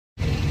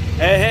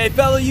Hey,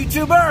 fellow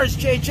YouTubers,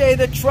 JJ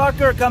the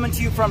Trucker coming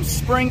to you from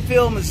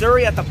Springfield,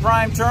 Missouri at the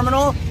Prime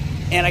Terminal.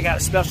 And I got a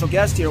special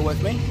guest here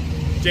with me.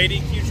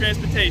 JDQ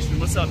Transportation.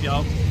 What's up,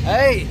 y'all?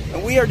 Hey,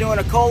 and we are doing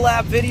a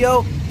collab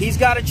video. He's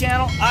got a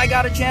channel, I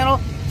got a channel.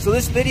 So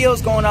this video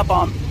is going up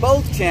on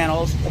both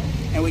channels.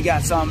 And we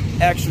got some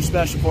extra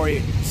special for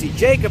you. See,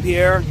 Jacob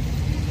here.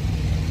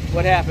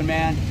 What happened,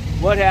 man?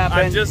 What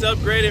happened? I just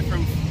upgraded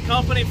from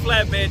company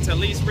flatbed to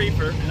Lease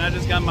Reefer, and I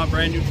just got my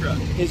brand new truck.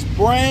 His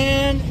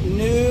brand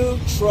new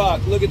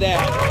truck. Look at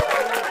that.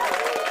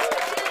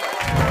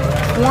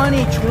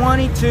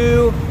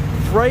 2022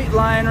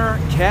 Freightliner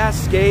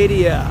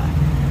Cascadia.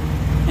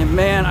 And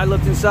man, I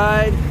looked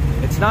inside.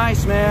 It's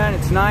nice, man.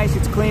 It's nice.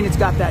 It's clean. It's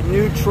got that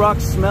new truck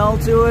smell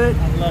to it.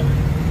 I love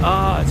it.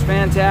 Oh, it's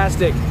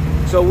fantastic.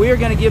 So we're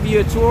going to give you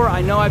a tour.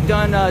 I know I've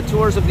done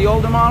tours of the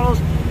older models.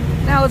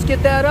 Now let's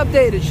get that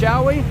updated,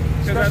 shall we?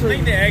 Because I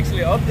think they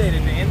actually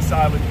updated the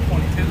inside with the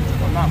 22s,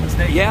 if I'm not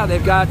mistaken. Yeah,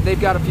 they've got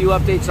a few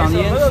updates on the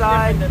inside. It's a little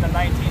different than the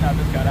 19 I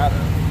just got out of.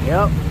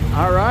 Yep.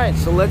 All right,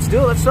 so let's do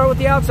it. Let's start with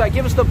the outside.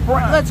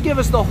 Let's give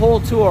us the whole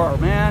tour,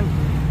 man.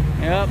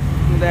 Yep.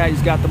 Look at that.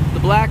 He's got the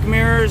black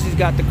mirrors. He's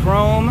got the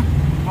chrome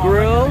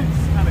grill.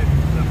 It's kind of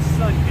the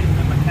sun hitting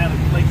the metallic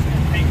flakes in the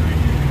paint right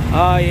here.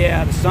 Oh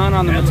yeah, the sun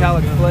on the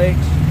metallic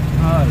flakes.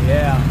 Oh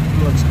yeah,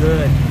 it looks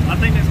good. I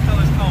think this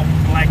color's called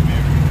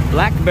Blackberry.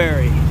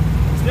 Blackberry.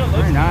 Still looks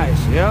very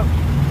nice. Good. Yep.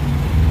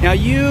 Now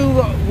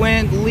you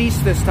went Lease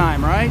this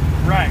time, right?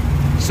 Right.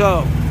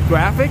 So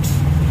graphics.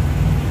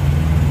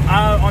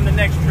 On the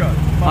next truck.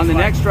 On the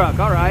next truck.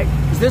 All right.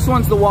 Because this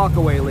one's the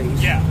walkaway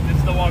lease. Yeah,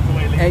 it's the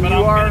walkaway lease. And but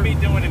I'm going to be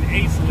doing an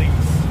Ace lease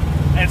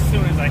as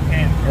soon as I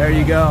can. There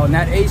you go. And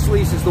that Ace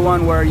lease is the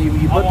one where you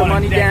put the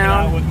money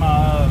down. Out with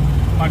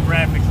my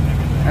graphics and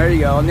everything. There you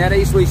go. And that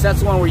Ace lease, that's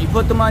the one where you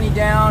put the money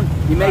down,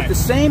 you make the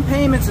same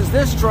payments as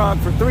this truck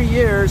for 3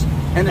 years,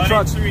 and the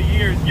truck's... in 3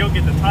 years, you'll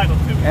get the title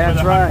to it. That's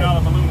for the right.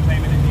 $100 balloon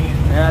payment at the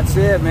end. That's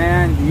it,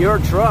 man. Your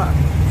truck.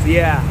 So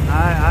yeah,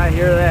 I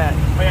hear that.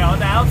 But yeah, on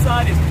the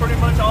outside, it's pretty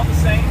much all the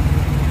same.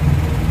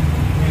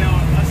 You know,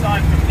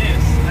 aside from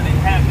this, I didn't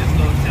have this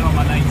little shit on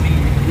my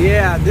 19.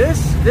 Yeah,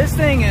 this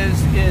thing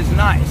is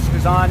nice,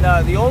 because on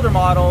the older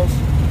models,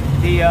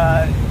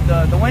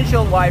 the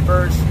windshield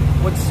wipers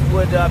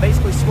would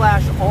basically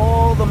splash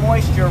all the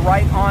moisture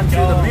right onto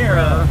the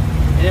mirror,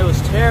 and it was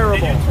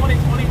terrible. Did your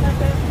 2020 have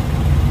that?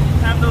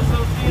 Have those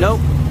deals?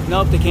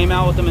 Nope, they came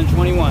out with them in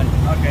 21.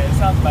 Okay, that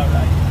sounds about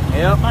right.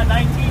 Yep. My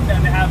 19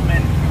 doesn't have them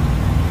in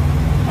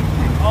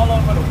all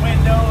over the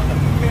window, the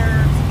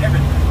mirrors,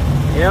 everything.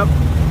 Yep.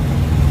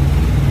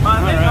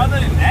 Other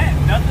than that,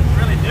 nothing's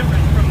really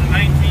different from the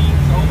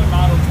 19's older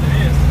models to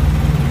this,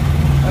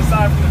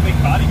 aside from the big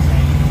body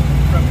change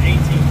from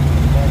 18.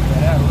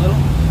 Yeah, a little.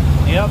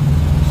 Yep.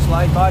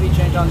 Slight body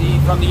change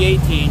from the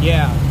 18.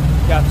 Yeah.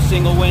 Got the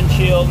single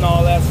windshield and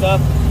all that stuff.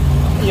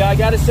 Yeah, I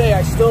gotta say,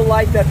 I still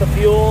like that the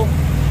fuel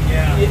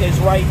is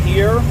right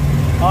here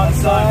on the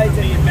side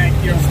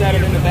instead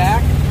of in the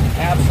back.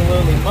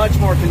 Absolutely, much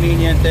more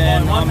convenient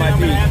than on my feet. I'm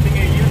gonna have to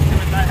get used to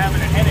is not having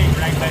a headache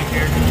rack back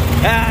here.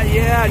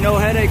 Yeah, no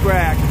headache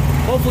rack.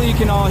 Hopefully you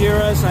can all hear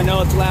us. I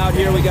know it's loud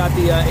here. We got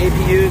the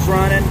APUs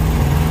running.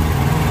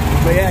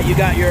 But yeah, you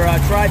got your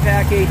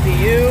tri-pack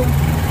APU.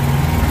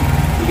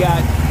 You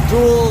got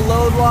dual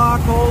load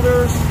lock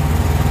holders.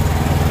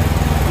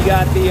 You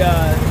got the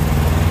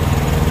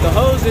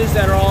hoses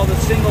that are all the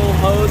single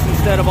hose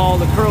instead of all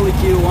the curly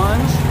Q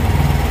ones.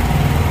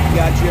 You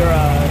got your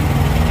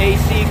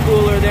AC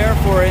cooler there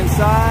for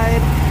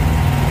inside.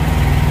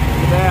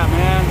 Look at that,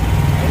 man.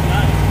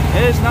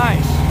 It is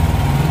nice.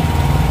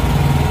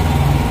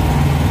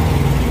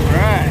 All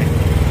right.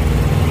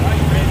 Are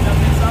you ready to jump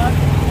inside?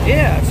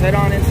 Yeah, let's head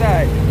on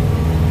inside.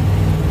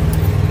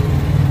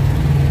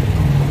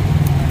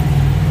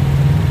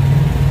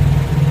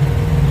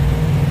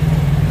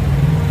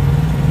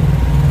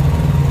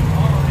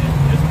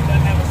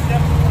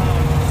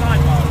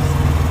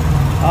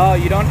 Oh,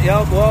 you don't?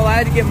 Oh, well, I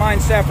had to get mine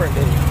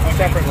separately.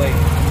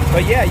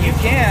 But yeah, you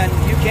can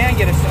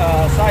get a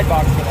side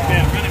box for that.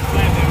 Yeah, running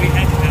flatbed, we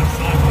had to have a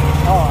side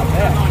box. Oh, I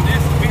bet. On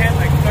this, we had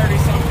like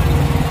 30-something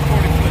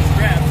 40-foot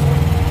straps,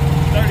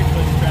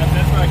 30-foot straps.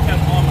 That's where I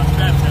kept all my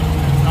straps at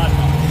with that side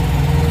box.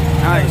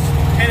 Nice.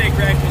 The headache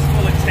rack was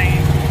full of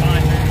chains and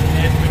binders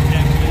and edge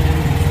protection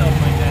and stuff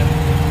like that.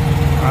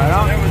 Right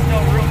on. So there was no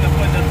room to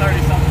put the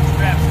 30-something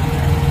straps in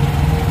there.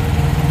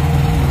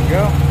 There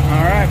you go.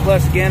 All right.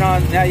 Plus, again,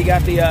 now you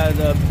got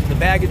the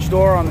baggage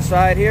door on the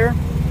side here.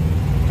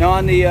 Now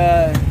on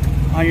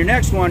your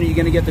next one, are you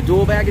going to get the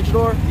dual baggage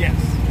door? Yes,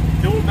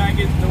 dual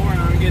baggage door, and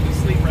I'm going to get the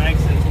sleeper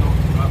access door.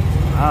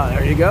 Ah,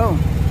 there you go.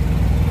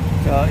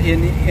 So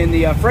in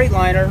the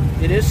Freightliner,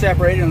 it is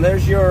separated, and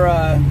there's your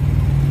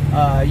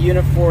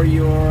unit for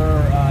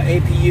your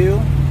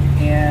APU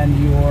and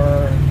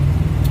your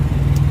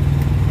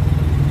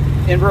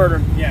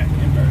inverter. Yeah,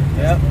 inverter.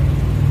 Yep.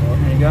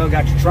 There you go.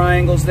 Got your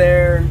triangles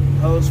there.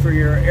 Hose for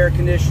your air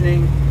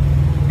conditioning,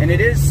 and it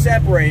is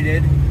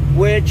separated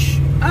which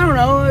I don't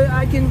know.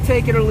 I can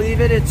take it or leave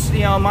it. It's,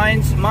 you know,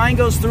 mine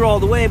goes through all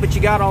the way, but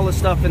you got all the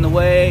stuff in the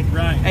way.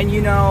 Right. And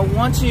you know,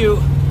 once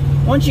you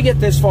get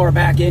this far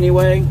back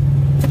anyway,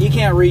 you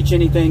can't reach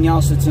anything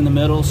else that's in the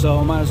middle.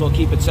 So might as well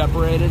keep it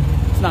separated.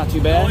 It's not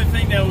too bad. The only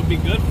thing that would be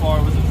good for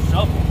it was a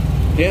shovel.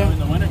 Yeah. You know, in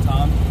the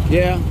wintertime.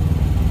 Yeah.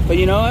 But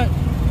you know what?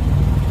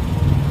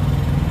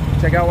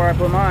 Check out where I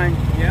put mine.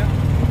 Yeah,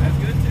 that's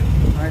good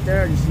too. Right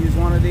there. Just use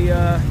one of the.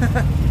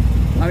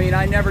 I mean,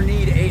 I never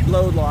need 8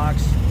 load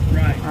locks.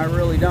 Right. I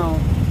really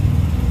don't.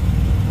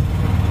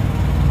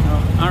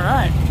 All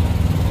right.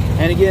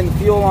 And again, the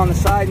fuel on the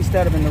side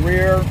instead of in the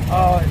rear,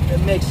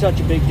 it makes such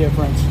a big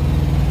difference.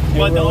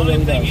 But the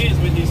only thing is,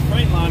 with these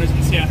Freightliners,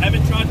 and see, I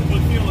haven't tried to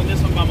put fuel in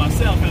this one by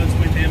myself. I just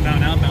went to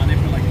inbound, outbound. They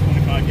put like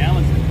 25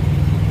 gallons in it.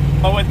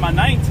 But with my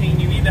 19,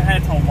 you either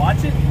had to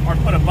watch it or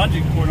put a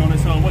bungee cord on it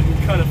so it wouldn't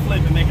cut a flip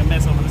and make a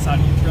mess over the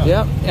side of your truck.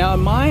 Yep.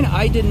 Mine,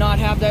 I did not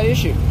have that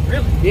issue.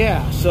 Really?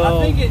 Yeah.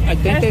 So I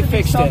think they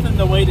fixed something it.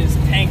 The way this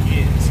tank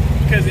is,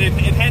 because it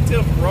had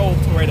to have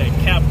rolled to where that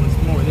cap was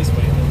more this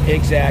way.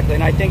 Exactly,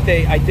 and I think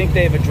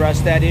they've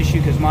addressed that issue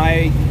because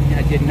I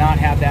did not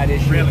have that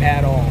issue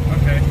at all.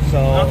 Okay. So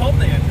I hope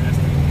they addressed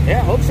it.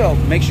 Yeah, I hope so.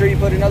 Make sure you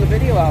put another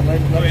video out.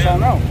 Let us all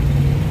know.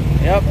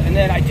 Yep, and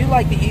then I do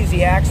like the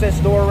easy access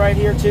door right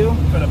here too.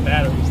 For the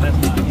batteries, that's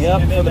nice.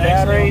 Yep, and then for the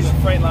batteries. On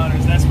the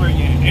Freightliners, that's where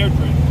your air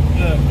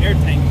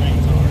tank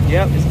drains are.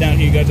 Yep. It's down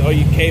here. You got all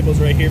your cables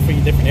right here for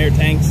your different air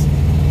tanks.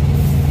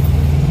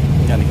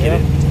 Gotta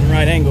get it to the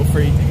right angle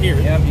for you to hear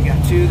it. Yep, you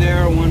got 2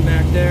 there, 1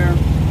 back there.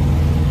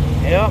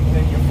 Yep. And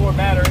then your 4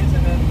 batteries,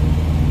 and then,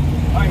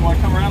 oh, you want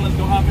to come around? Let's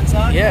go hop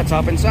inside? Yeah, let's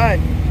hop inside.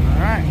 All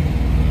right.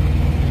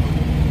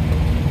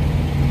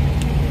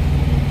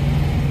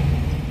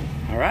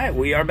 All right,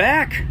 we are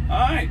back. All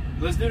right,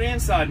 let's do the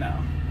inside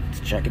now. Let's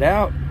check it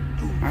out.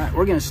 All right,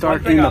 we're going to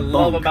start in in the the bunk.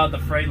 bunk. One thing I love about the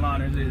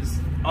Freightliners is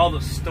all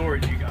the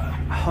storage you got.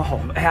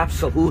 Oh,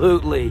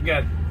 absolutely. You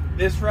got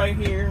this right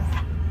here.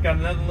 Got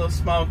another little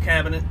small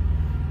cabinet.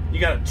 You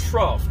got a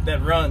trough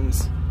that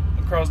runs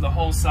across the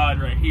whole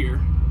side right here.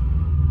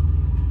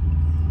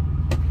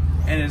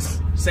 And it's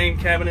same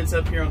cabinets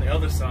up here on the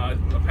other side,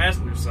 on the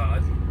passenger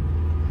side.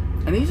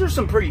 And these are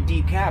some pretty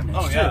deep cabinets,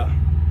 oh, too. Yeah.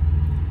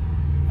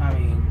 I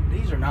mean,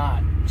 these are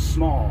not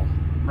small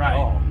at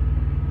all.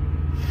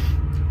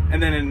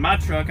 And then in my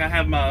truck, I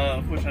have my,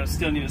 which I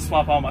still need to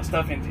swap all my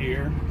stuff into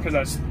here, because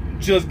I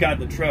just got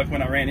the truck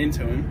when I ran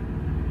into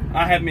him.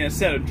 I have me a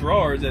set of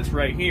drawers that's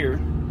right here.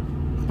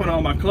 Put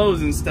all my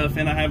clothes and stuff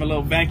in. I have a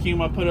little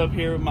vacuum I put up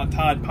here with my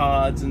Tide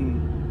Pods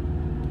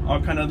and all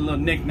kind of little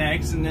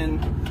knickknacks, and then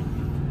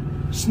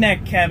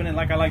snack cabinet,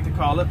 like I like to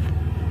call it.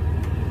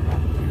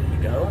 There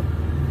you go.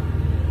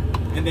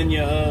 And then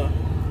your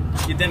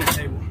dinner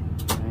table.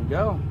 There you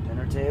go.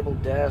 Dinner table,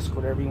 desk,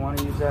 whatever you want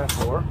to use that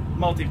for.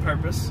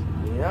 Multi-purpose.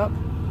 Yep.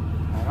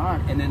 Right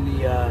on. And then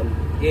the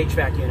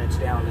HVAC unit's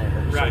down there.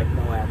 Right.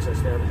 So no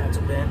access there, but that's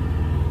a vent.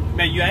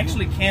 Man, you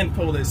actually can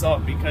pull this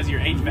off because your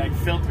HVAC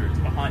filter is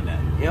behind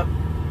that. Yep.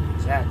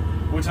 Exactly.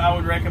 Which I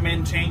would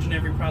recommend changing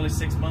every probably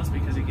 6 months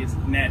because it gets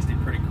nasty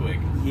pretty quick.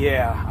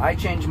 Yeah, I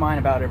change mine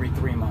about every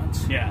 3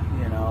 months. Yeah.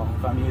 You know,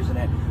 if I'm using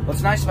it.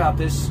 What's nice about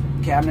this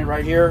cabinet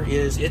right here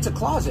is it's a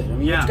closet. I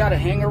mean, It's got a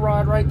hanger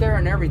rod right there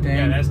and everything.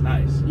 Yeah, that's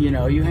nice. You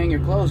know, you hang your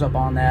clothes up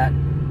on that,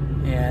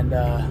 and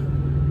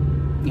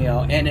you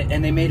know,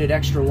 and they made it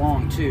extra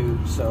long too.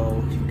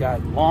 So if you've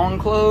got long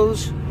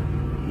clothes,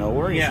 no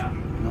worries. Yeah.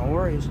 No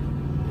worries.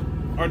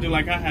 Or do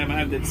like I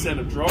have that set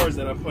of drawers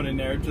that I put in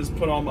there. Just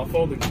put all my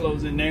folded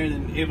clothes in there,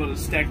 and then able to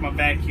stack my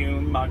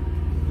vacuum, my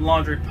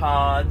laundry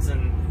pods,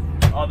 and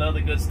all the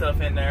other good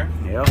stuff in there.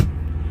 Yep.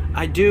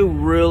 I do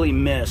really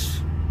miss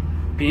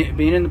being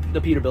in the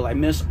Peterbilt. I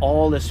miss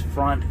all this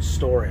front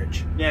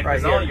storage. Yeah,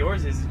 because all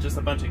yours is just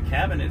a bunch of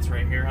cabinets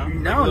right here, huh?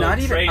 No, like not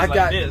even. I've like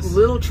got this.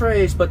 little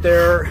trays, but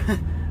they're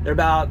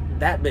about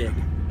that big.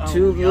 Oh,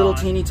 2 little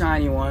God. teeny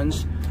tiny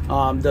ones.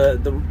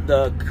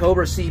 The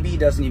Cobra CB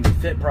doesn't even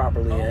fit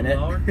properly in it,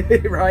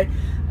 Lord. right?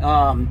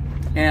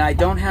 And I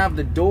don't have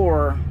the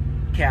door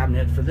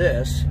cabinet for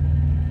this.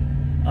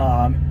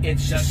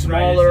 It's just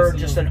smaller, It's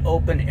just an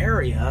open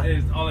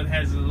area. All it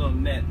has is a little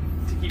net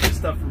to keep the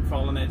stuff from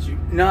falling at you.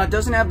 No, it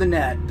doesn't have the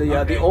net.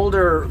 The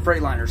older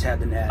Freightliners had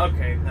the net.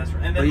 Okay, that's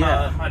right. And then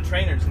my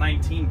Trainer's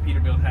 19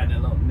 Peterbilt had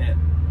that little net.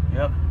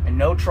 Yep. And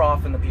no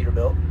trough in the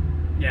Peterbilt.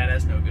 Yeah,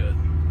 that's no good.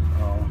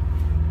 Oh.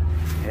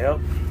 Yep.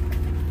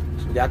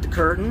 So we got the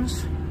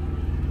curtains.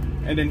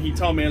 And then he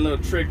taught me a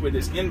little trick with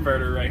this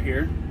inverter right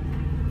here.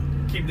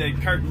 Keep that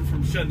curtain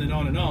from shutting it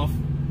on and off.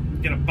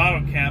 Get a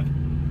bottle cap,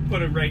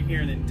 put it right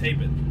here, and then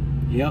tape it.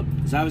 Yep,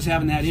 because I was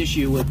having that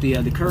issue with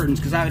the curtains,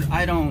 because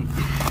I don't,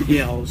 you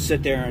know,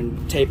 sit there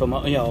and tape them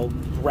up, you know,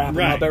 wrap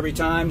them up every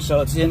time.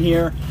 So it's in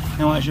here,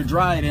 and as you're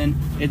driving,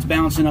 it's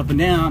bouncing up and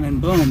down, and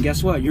boom,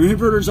 guess what? Your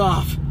inverter's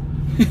off.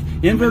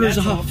 Inverter's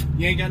off.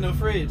 You ain't got no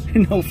fridge.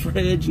 No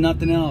fridge,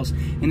 nothing else.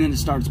 And then it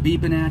starts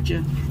beeping at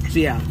you. So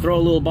yeah, throw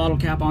a little bottle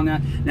cap on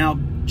that. Now,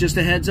 just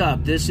a heads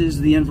up, this is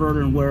the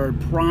inverter where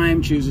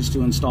Prime chooses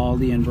to install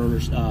the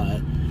inverter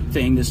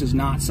thing. This is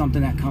not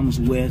something that comes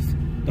with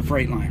the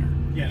Freightliner.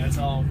 Yeah, that's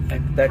all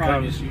that Prime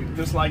comes, issue.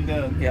 Just like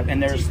the yep,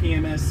 and there's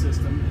TPMS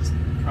system is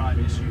Prime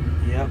issue.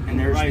 Yep, and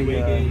there's right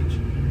way gauge.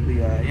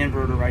 The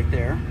inverter right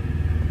there.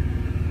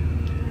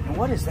 And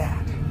what is that?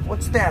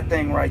 What's that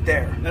thing right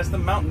there? That's the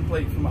mounting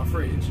plate for my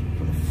fridge.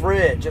 For the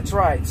fridge, that's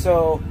right.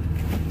 So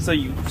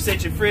you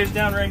set your fridge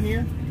down right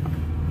here,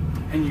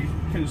 and you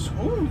can.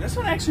 Ooh, this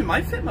one actually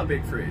might fit my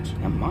big fridge.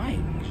 It might.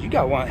 You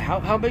got one.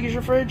 How big is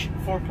your fridge?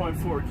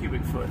 4.4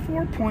 cubic foot.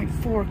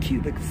 4.4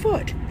 cubic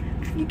foot.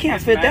 You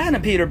can't fit that in a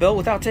Peterbilt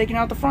without taking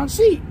out the front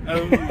seat.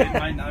 Oh, it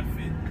might not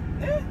fit.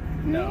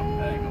 No,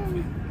 that ain't gonna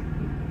fit.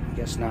 I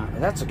guess not.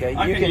 But that's okay.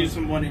 I can use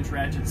some 1-inch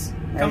ratchets.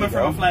 Coming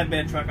from a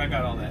flatbed truck, I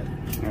got all that.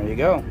 There you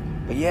go.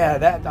 But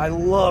yeah, I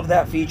love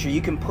that feature.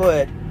 You can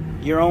put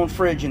your own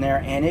fridge in there,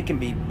 and it can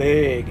be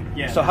big.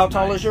 Yeah. So how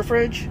tall is your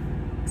fridge?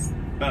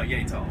 About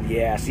yay tall.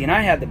 Yeah. See, and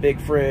I had the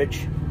big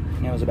fridge,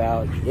 and it was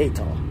about yay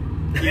tall.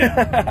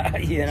 Yeah.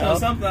 You know. So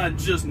something I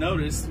just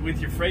noticed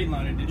with your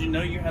Freightliner. Did you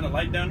know you had a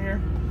light down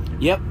here?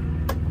 Yep.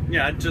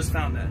 Yeah, I just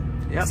found that.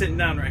 Yep. Sitting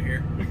down right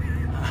here.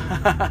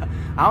 I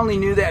only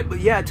knew that, but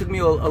yeah, it took me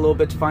a little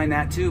bit to find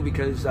that too,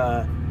 because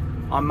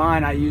on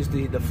mine I used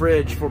the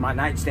fridge for my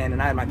nightstand,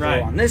 and I had my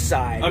pillow on this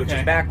side, which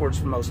is backwards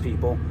for most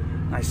people.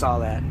 And I saw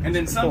that. And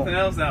then something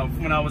else that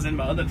when I was in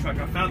my other truck,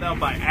 I found out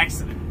by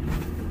accident.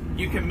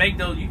 You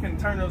can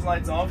turn those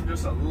lights off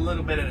just a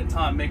little bit at a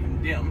time, make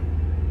them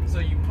dim. So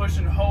you push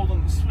and hold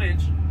on the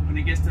switch. When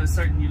it gets to a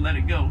certain, you let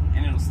it go,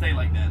 and it'll stay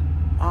like that.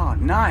 Oh,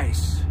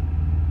 nice.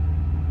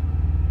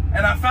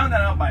 And I found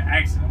that out by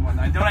accident one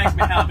night. Don't ask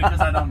me how, because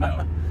I don't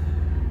know.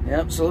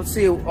 Yep, so let's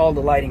see all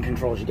the lighting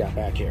controls you got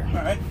back here.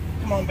 Alright,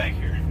 come on back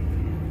here.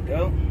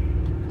 Go.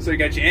 So you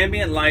got your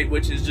ambient light,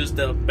 which is just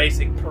the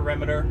basic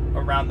perimeter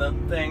around the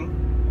thing.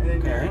 And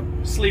then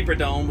your sleeper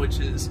dome, which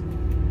is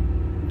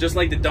just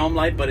like the dome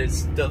light, but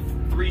it's the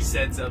 3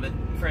 sets of it.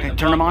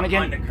 Turn them on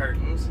again. Behind the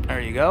curtains.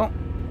 There you go.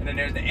 And then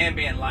there's the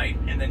ambient light,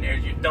 and then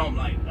there's your dome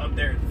light up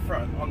there at the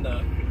front on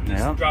the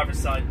driver's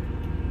side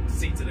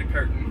seats of the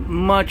curtain.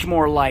 Much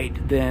more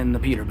light than the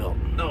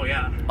Peterbilt. Oh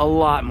yeah. A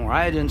lot more.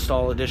 I had to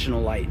install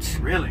additional lights.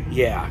 Really?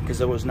 Yeah, because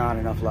there was not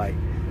enough light.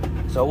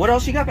 So what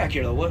else you got back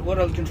here though? What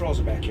other controls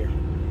are back here?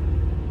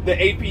 The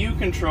APU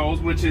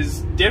controls, which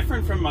is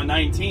different from my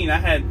 19. I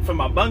had, for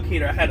my bunk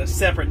heater, I had a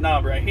separate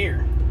knob right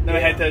here. Then I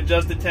had to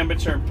adjust the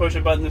temperature and push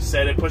a button to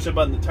set it, push a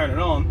button to turn it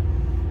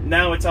on.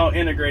 Now it's all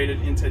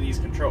integrated into these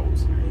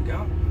controls. There you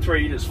go. It's where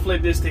you just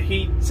flip this to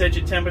heat, set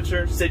your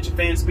temperature, set your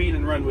fan speed,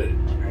 and run with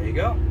it. There you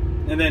go.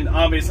 And then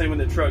obviously when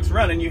the truck's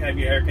running, you have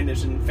your air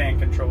conditioned fan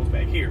controls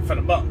back here for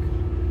the bunk.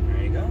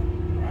 There you go.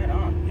 Right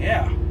on.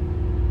 Yeah.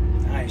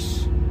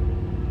 Nice.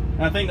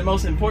 And I think the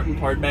most important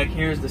part back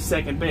here is the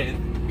second bed.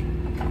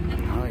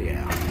 Oh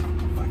yeah.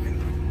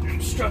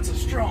 Fucking struts are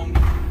strong.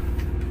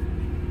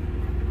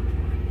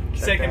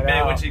 Second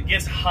bed, which it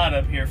gets hot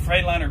up here.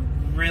 Freightliner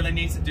really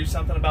needs to do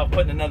something about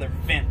putting another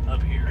vent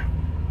up here,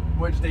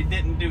 which they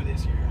didn't do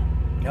this year.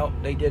 Nope,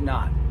 they did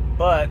not.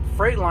 But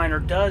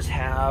Freightliner does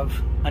have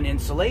an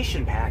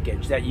insulation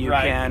package that you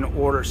can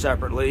order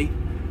separately.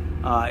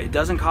 It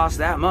doesn't cost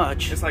that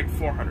much. It's like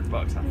 $400,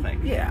 I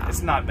think. Yeah.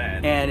 It's not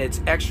bad. And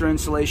it's extra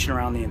insulation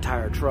around the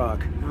entire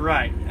truck.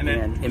 Right. And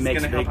it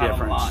makes a big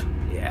difference.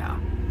 Yeah.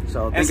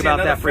 So think about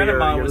that for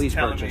your lease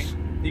purchase.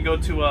 You go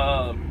to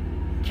a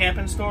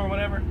camping store or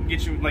whatever,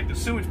 get you like the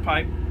sewage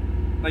pipe,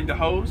 like the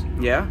hose.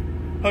 Yeah.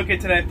 Hook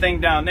it to that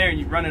thing down there, and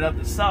you run it up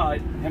the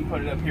side and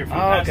put it up here for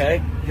the okay.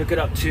 Hook it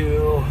up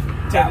to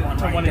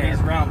one of these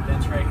round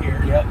vents right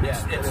here. Yep.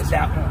 It's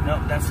that one.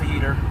 Nope, that's the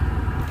heater.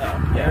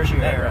 Oh, there's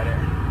your air right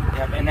there.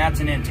 Yep, and that's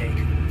an intake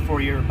for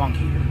your bunk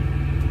heater,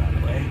 by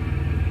the way.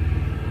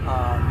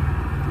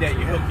 Yeah,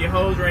 you hook your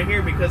hose right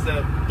here because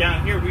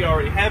down here we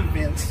already have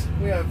vents.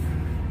 We have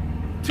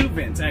 2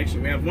 vents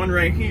actually. We have one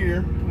right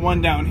here,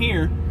 one down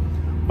here.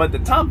 But the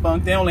top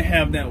bunk, they only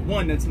have that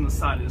one that's in the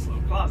side of this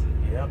little closet.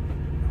 Yep.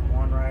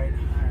 One right.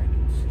 Alright,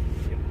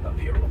 let's get it up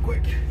here real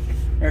quick.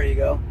 There you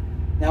go.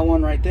 That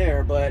one right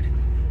there, but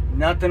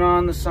nothing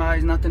on the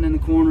sides, nothing in the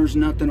corners,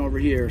 nothing over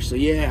here. So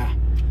yeah.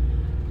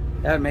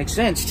 That makes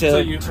sense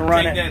to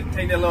run it.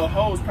 Take that little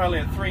hose, probably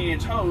a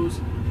 3-inch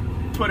hose,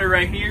 put it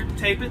right here,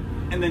 tape it,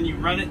 and then you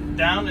run it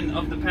down and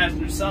up the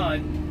passenger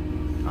side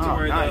to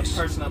where the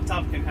person up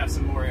top can have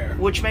some more air.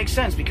 Which makes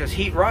sense because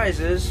heat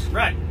rises.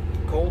 Right.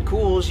 Cold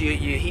cools.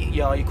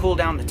 You cool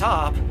down the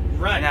top.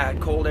 Right. And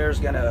that cold air is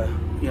gonna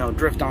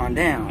drift on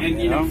down.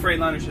 And you know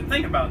Freightliner should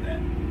think about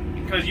that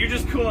because you're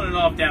just cooling it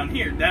off down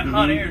here. That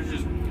hot air is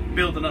just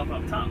building up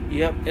top.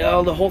 Yep.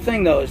 The whole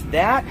thing though is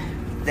that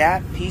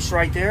piece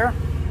right there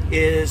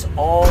is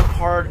all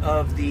part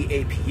of the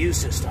APU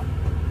system.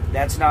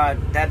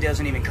 That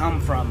doesn't even come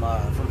from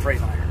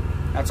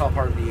Freightliner. That's all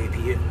part of the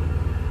APU.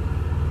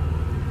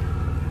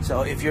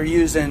 So if you're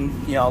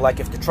using, like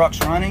if the truck's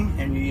running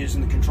and you're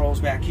using the controls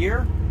back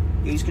here,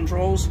 these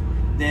controls,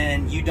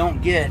 then you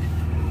don't get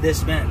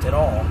this vent at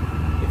all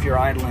if you're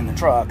idling the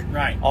truck.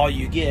 Right. All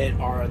you get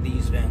are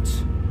these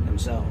vents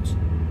themselves.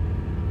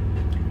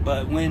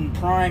 But when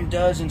Prime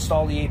does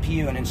install the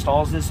APU and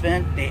installs this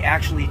vent, they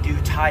actually do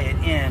tie it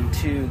in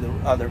to the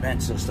other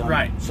vent system.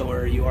 Right. So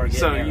where you are getting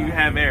So air you out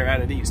have air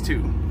out of these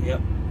two.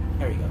 Yep.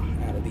 There you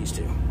go. Out of these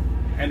two.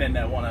 And then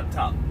that one up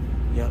top.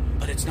 Yep.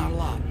 But it's not a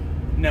lot.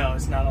 No,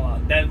 it's not a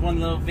lot. That one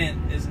little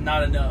vent is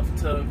not enough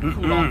to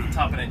cool off the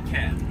top of that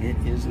cab. It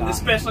is not.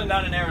 Especially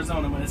not in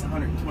Arizona when it's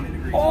 120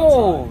 degrees.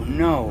 Oh, outside.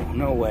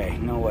 no way,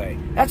 no way.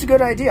 That's a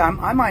good idea.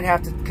 I might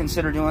have to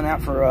consider doing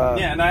that for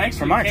yeah, and I actually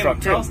for my came truck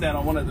across too. that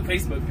on one of the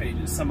Facebook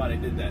pages. Somebody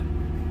did that.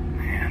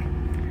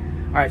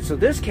 Man. All right, so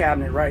this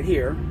cabinet right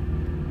here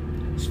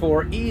is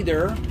for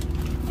either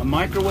a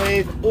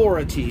microwave or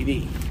a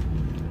TV.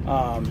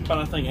 But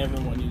I think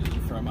everyone uses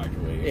it for a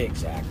microwave.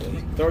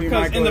 Exactly. Throw your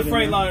Because in the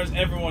microwave in there. Freightliners,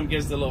 everyone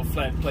gets the little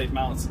flat plate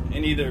mounts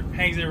and either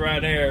hangs it right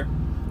there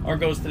or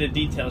goes to the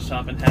detail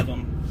shop and have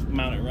them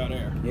mount it right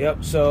there.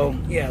 Yep. So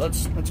yeah,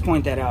 let's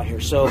point that out here.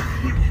 So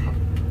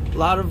a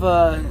lot of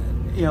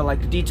you know,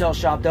 like the detail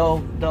shop,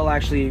 they'll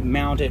actually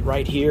mount it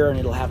right here, and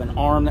it'll have an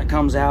arm that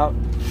comes out,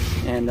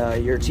 and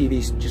your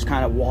TV just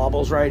kind of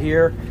wobbles right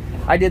here.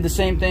 I did the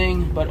same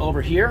thing, but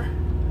over here.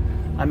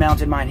 I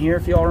mounted mine here,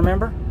 if y'all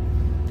remember.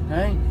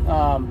 Okay.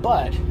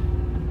 But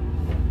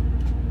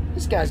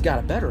this guy's got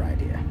a better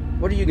idea.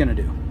 What are you gonna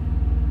do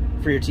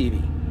for your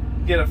TV?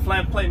 Get a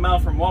flat plate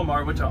mount from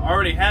Walmart, which I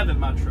already have in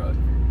my truck.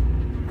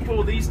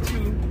 Pull these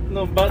two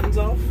little buttons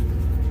off.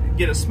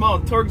 Get a small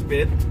Torx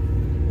bit.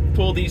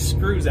 Pull these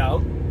screws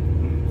out.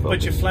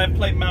 Put your flat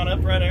plate mount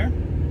up right there.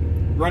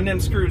 Run them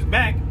screws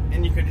back,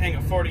 and you can hang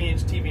a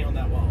 40-inch TV on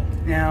that wall.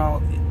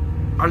 Now,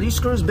 are these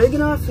screws big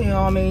enough? You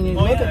know, I mean, you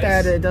look at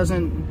that, it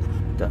doesn't.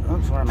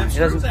 Oh, sorry, the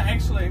screws are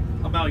actually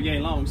about yay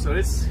long, so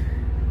it's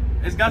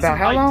got about some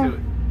how bite long? to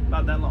it.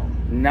 About that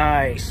long.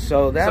 Nice.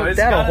 So that'll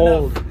got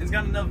hold. Enough, it's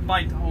got enough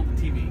bite to hold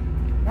the TV.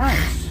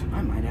 Nice.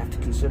 I might have to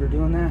consider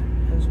doing that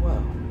as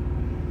well.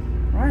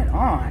 Right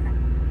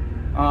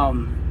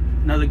on.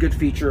 Another good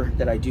feature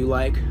that I do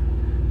like,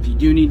 if you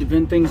do need to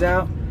vent things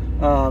out,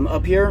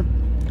 up here,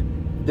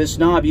 this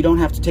knob, you don't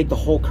have to take the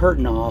whole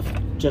curtain off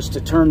just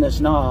to turn this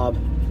knob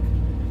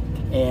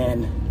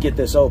and get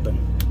this open.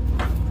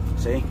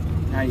 See?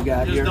 Now you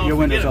got your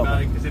windows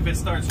open. Because if it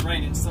starts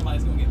raining,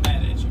 somebody's gonna get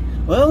mad at you.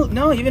 Well,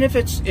 no, even if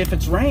it's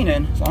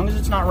raining, as long as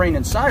it's not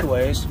raining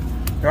sideways,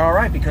 you're all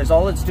right, because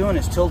all it's doing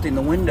is tilting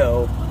the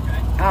window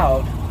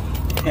out,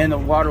 and the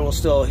water will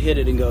still hit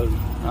it and go down.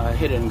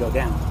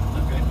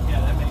 Okay,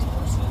 yeah, that makes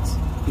more sense.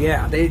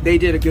 Yeah, they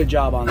did a good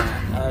job on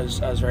that. I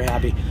was very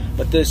happy.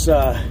 But this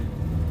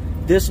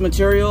this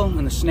material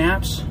and the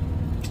snaps,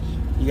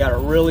 you got to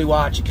really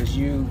watch it, because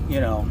you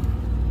know,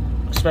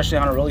 especially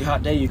on a really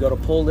hot day, you go to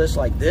pull this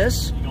like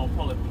this. You're gonna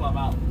pull it plumb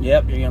out.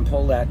 Yep, you're gonna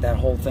pull that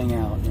whole thing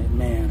out. And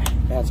man,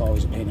 that's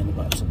always a pain in the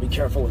butt. So be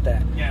careful with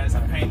that. Yeah, it's a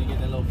pain to get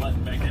that little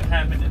button back. It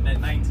happened in that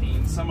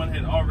 19. Someone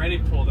had already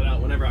pulled it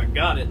out whenever I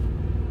got it,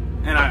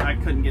 and I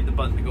couldn't get the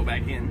button to go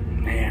back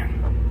in.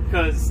 Man,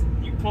 because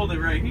you pulled it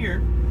right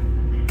here.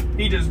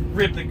 He just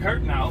ripped the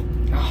curtain out.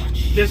 oh,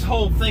 This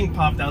whole thing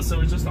popped out, so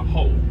it's just a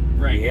hole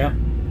right here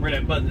where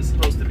that button is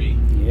supposed to be.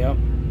 Yep.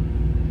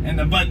 And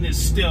the button is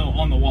still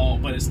on the wall,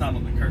 but it's not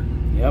on the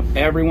curtain. Yep.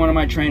 Every one of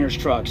my trainer's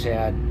trucks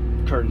had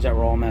curtains that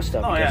were all messed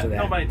up because of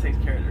that. Nobody takes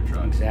care of their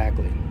trucks.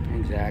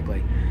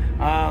 Exactly.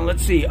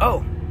 Let's see.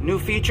 Oh, new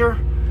feature.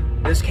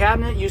 This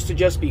cabinet used to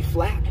just be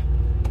flat.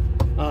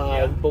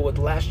 But with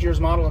last year's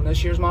model and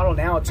this year's model,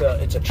 now it's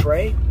a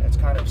tray that's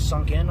kind of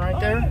sunk in right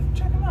there. Yeah,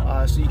 check them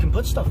out. So you can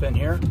put stuff in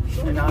here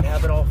and not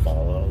have it all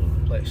fall all over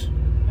the place.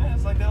 Yeah,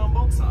 it's like that on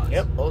both sides.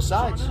 Yep, both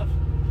sides. Sort of.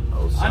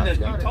 Both sides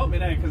You taught me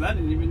that because I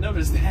didn't even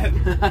notice that.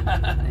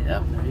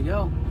 Yep, there you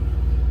go.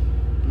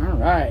 All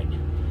right.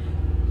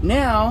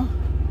 Now,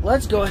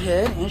 let's go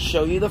ahead and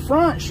show you the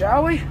front,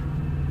 shall we?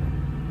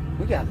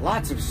 We got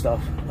lots of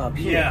stuff up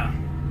here. Yeah.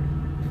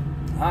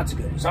 Lots of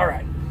goodies. All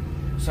right.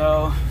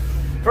 So,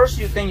 first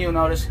thing you'll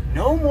notice,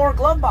 no more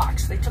glove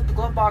box. They took the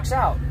glove box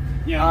out.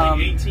 Yeah, I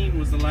think 18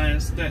 was the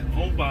last, that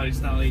old body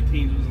style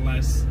 18 was the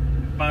last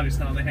body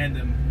style they had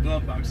them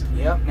glove boxes.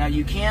 Yep. Now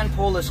you can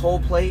pull this whole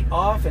plate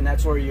off, and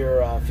that's where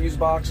your fuse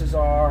boxes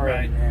are,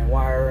 right, and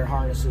wire and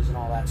harnesses and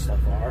all that stuff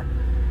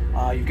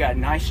are. You've got a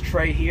nice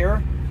tray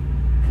here.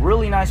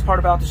 Really nice part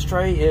about this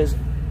tray is,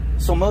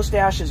 so most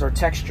dashes are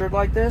textured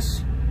like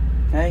this,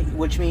 okay,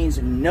 which means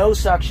no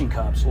suction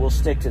cups will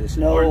stick to this.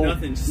 No, or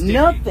nothing sticky.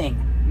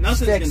 Nothing's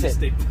sticks it.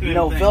 Stick to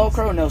no things.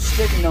 Velcro, no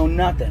stick, no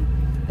nothing.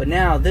 But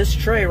now this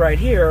tray right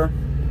here,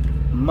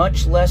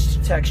 much less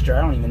texture.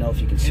 I don't even know if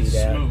you can see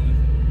that. Smooth.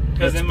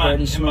 Because in my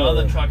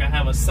other truck, I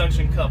have a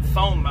suction cup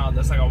phone mount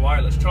that's like a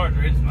wireless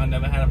charger. I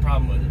never had a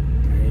problem with it.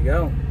 There you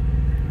go.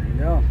 There you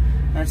go.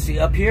 Let's see,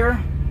 up here,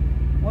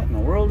 what in the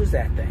world is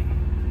that thing?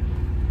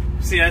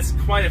 See, that's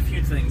quite a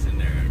few things in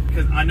there.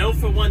 Because I know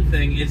for one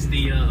thing, it's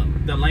the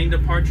lane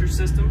departure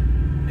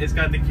system. It's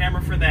got the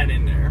camera for that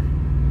in there.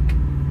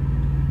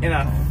 And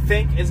I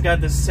think it's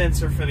got the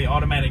sensor for the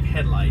automatic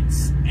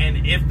headlights.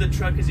 And if the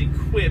truck is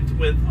equipped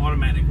with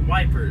automatic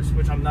wipers,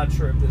 which I'm not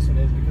sure if this one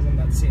is because I'm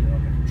not seeing it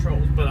on the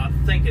controls, but I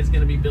think it's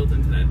going to be built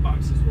into that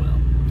box as well.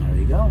 There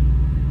you go.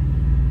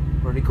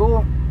 Pretty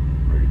cool.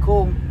 Pretty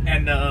cool.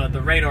 And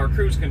the radar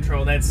cruise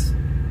control, that's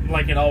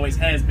like it always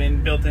has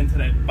been, built into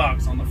that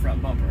box on the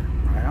front bumper.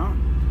 Right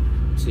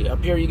on. See,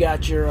 up here you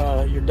got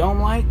your dome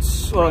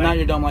lights. Well, not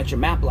your dome lights, your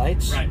map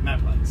lights. Right,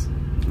 map lights.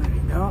 There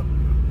you go.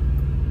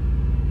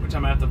 Which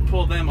I'm going to have to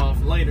pull them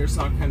off later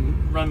so I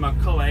can run my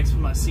coax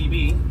with my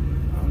CB.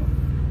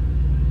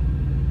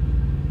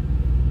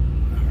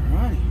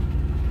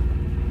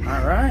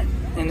 Alright.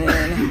 And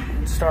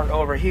then start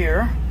over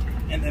here.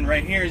 And then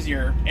right here is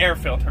your air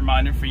filter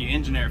minder for your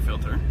engine air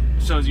filter.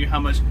 Shows you how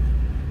much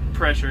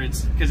pressure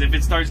it's, because if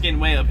it starts getting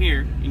way up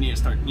here, you need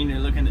to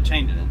look into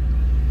changing it.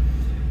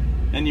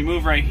 And you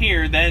move right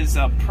here, that is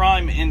a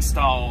Prime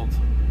installed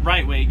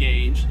right way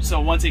gauge. So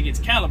once it gets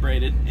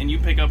calibrated and you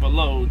pick up a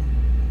load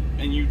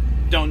and you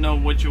don't know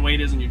what your weight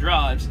is on your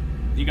drives,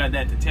 you got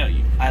that to tell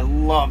you. I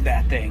love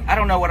that thing. I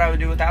don't know what I would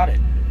do without it.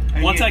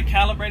 Once I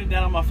calibrated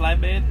that on my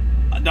flatbed,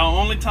 the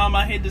only time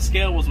I hit the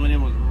scale was when it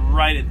was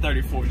right at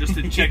 34, just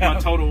to check my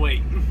total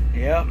weight.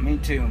 Yep, me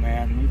too,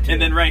 man. Me too.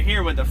 And then right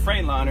here with the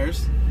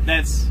Freightliners,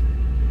 that's...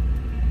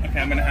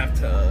 Okay, I'm going to have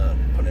to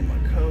put in my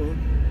code.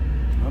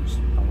 Oops.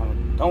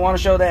 Don't want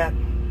to show that.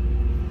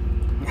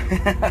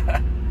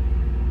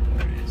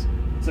 There it is.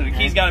 So the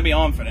key's got to be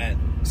on for that.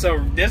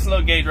 So this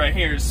little gauge right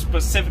here is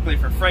specifically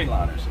for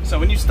Freightliners. So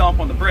when you stomp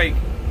on the brake,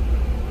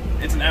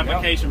 it's an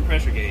application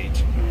pressure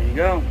gauge. There you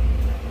go.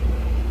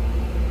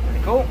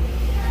 Pretty cool.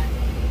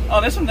 Oh,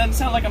 this one doesn't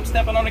sound like I'm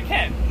stepping on a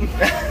cat.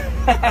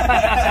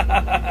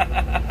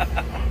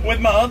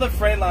 With my other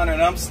Freightliner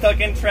and I'm stuck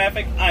in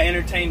traffic, I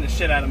entertain the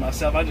shit out of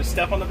myself. I just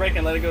step on the brake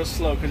and let it go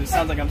slow because it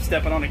sounds like I'm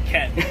stepping on a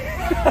cat.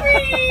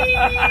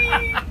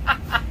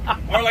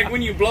 Or like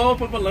when you blow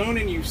up a balloon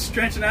and you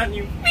stretch it out and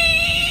you...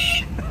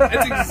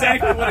 That's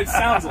exactly what it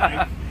sounds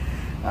like.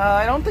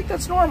 I don't think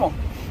that's normal.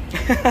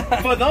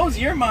 For those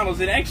year models,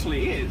 it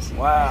actually is.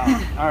 Wow.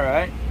 All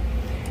right.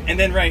 And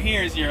then right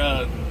here is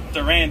your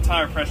Duran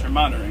tire pressure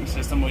monitoring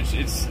system, which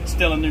it's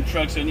still a new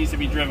truck, so it needs to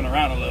be driven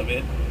around a little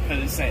bit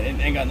because it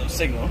ain't got no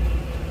signal.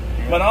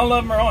 Yep. But all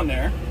of them are on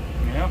there.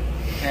 Yeah.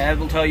 And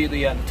it will tell you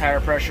the tire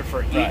pressure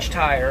for each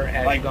tire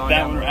as like you've gone that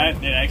down one, the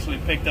road. it actually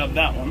picked up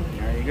that one.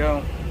 There you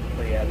go.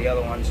 But yeah, the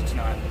other ones, it's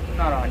not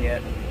on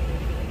yet.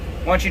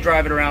 Once you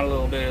drive it around a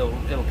little bit,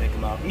 it'll pick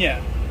them up.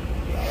 Yeah.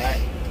 All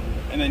right.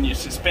 And then your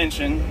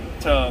suspension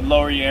to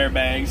lower your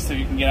airbags so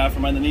you can get out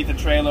from underneath a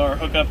trailer or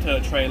hook up to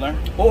a trailer.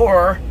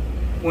 Or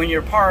when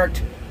you're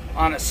parked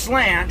on a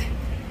slant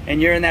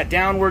and you're in that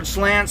downward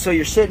slant, so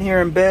you're sitting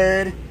here in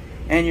bed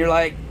and you're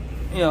like,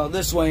 you know,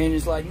 this way, and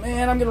it's like,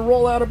 man, I'm gonna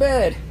roll out of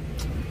bed.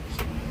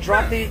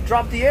 Drop the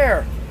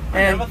air.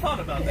 I never thought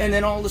about that. And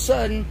then all of a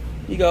sudden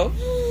you go.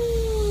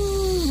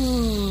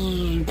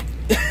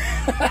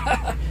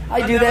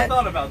 I do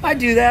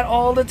that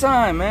all the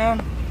time, man.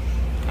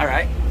 All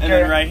right. And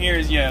then right here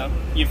is your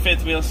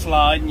fifth wheel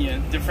slide and your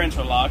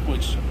differential lock,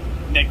 which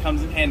that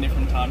comes in handy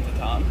from time to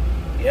time.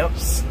 Yep.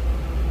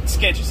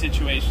 Sketchy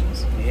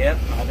situations. Yep,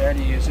 I've had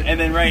to use it. And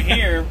then right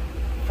here,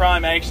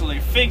 Prime actually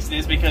fixed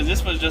this because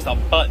this was just a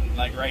button,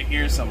 like right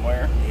here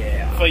somewhere.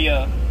 Yeah. For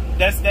your,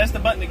 that's the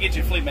button to get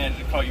your fleet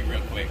manager to call you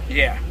real quick.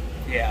 Yeah.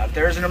 Yeah. If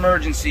there's an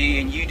emergency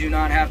and you do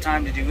not have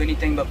time to do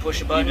anything but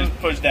push a button, you just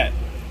push that.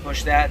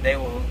 Push that. They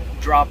will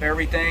drop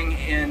everything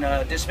in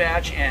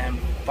dispatch and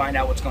find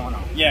out what's going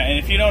on. Yeah, and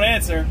if you don't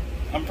answer,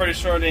 I'm pretty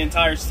sure the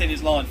entire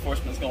city's law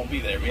enforcement is going to be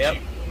there with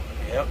you.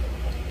 Yep.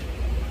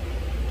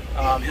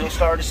 Hill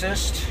start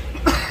assist.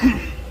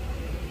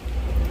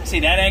 See,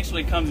 that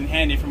actually comes in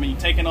handy for when you're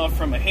taking off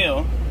from a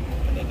hill.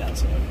 Put that down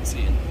so I can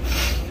see it.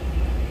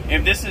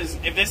 If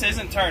this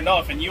isn't turned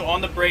off and you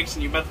on the brakes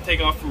and you're about to take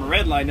off from a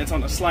red light that's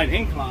on a slight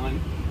incline,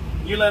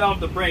 you let off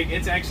the brake,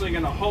 it's actually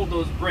going to hold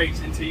those brakes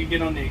until you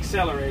get on the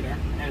accelerator.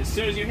 And as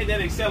soon as you hit that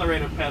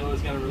accelerator pedal,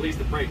 it's going to release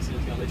the brakes and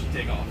it's going to let you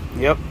take off.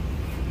 Yep.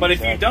 But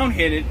if you don't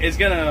hit it, it's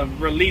going to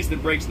release the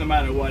brakes no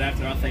matter what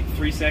after, I think,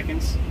 3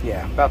 seconds.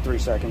 Yeah, about 3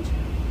 seconds.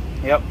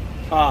 Yep.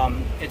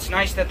 It's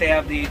nice that they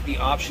have the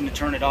option to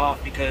turn it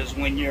off, because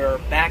when you're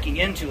backing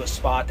into a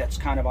spot that's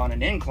kind of on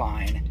an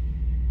incline,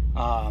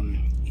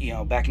 you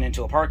know, backing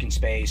into a parking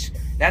space,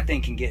 that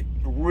thing can get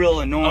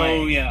real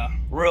annoying. Oh, yeah.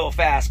 Real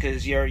fast,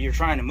 because you're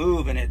trying to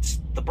move and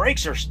the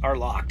brakes are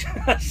locked.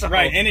 So,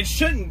 right, and it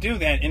shouldn't do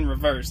that in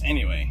reverse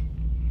anyway.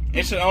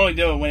 It should only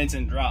do it when it's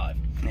in drive.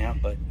 Yeah,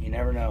 but you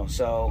never know.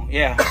 So,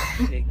 yeah,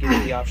 it gives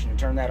you the option to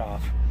turn that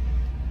off.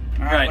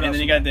 All right, and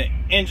then you got the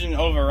engine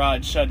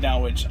override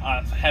shutdown, which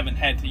I haven't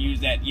had to use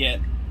that yet.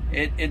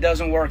 It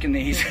doesn't work in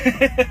these.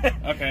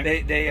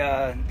 Okay.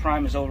 They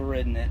Prime has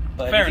overridden it.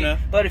 But fair enough.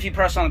 But if you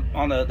press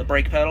on the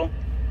brake pedal,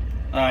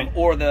 right,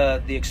 or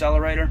the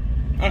accelerator,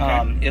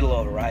 okay, it'll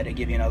override it,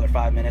 give you another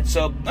 5 minutes.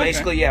 So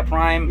basically, yeah,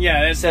 Prime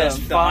says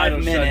the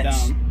 5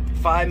 minutes. Shutdown.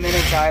 5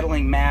 minutes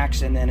idling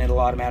max, and then it'll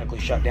automatically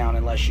shut down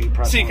unless you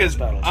press on those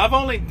pedals.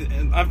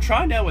 I've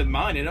tried that with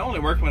mine. It only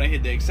worked when I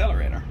hit the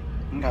accelerator.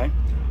 Okay.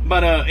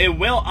 But it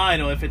will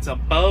idle if it's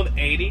above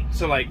 80.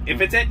 So like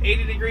if it's at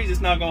 80 degrees, it's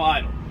not gonna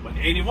idle. But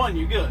 81,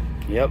 you're good.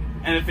 Yep.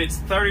 And if it's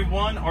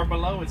 31 or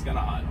below, it's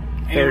gonna idle.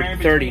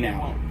 30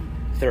 now.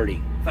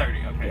 30.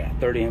 30. Okay. Yeah,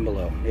 30 and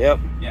below. Yep.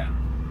 Yeah.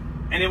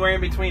 Anywhere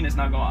in between, it's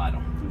not going to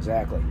idle.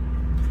 Exactly.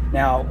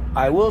 Now,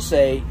 I will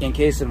say, in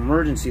case of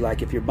emergency,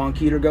 like if your bunk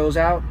heater goes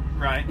out,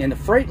 right? In the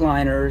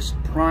Freightliners,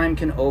 Prime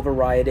can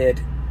override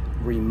it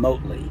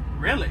remotely.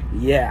 Really?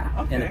 Yeah.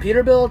 Okay. In the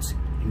Peterbilts,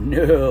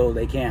 no,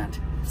 they can't.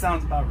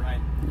 Sounds about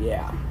right.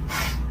 Yeah.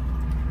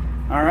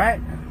 All right.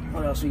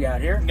 What else we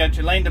got here? You got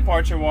your lane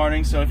departure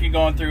warning, so if you're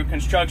going through a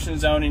construction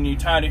zone and you're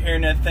tired of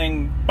hearing that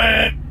thing,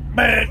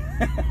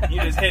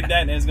 you just hit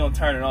that and it's going to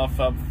turn it off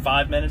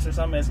 5 minutes or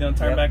something. It's going to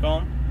turn back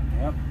on.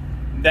 Yep.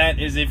 That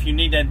is if you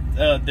need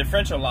that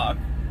differential lock,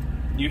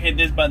 you hit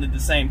this button at the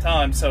same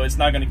time, so it's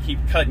not going to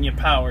keep cutting your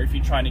power if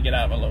you're trying to get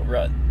out of a low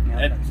rut.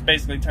 Yep. It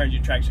basically turns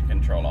your traction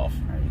control off.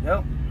 There you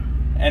go.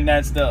 And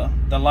that's the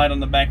light on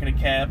the back of the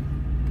cab.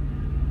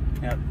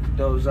 Yep.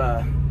 Those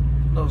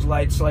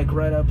lights like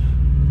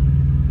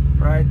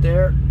right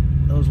there.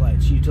 Those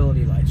lights,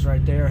 utility lights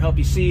right there, help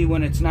you see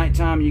when it's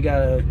nighttime. You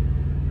gotta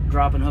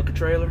drop and hook a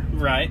trailer.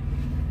 Right.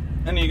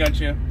 And then you got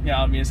your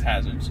obvious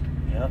hazards.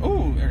 Yep.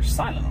 Ooh, they're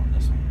silent on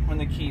this one when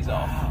the key's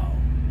off. Wow,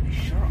 they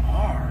sure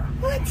are.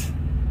 What?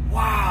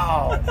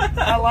 Wow.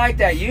 I like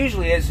that.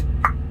 Usually it's...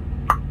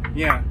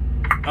 Yeah.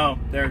 Oh,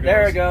 there it goes.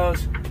 There it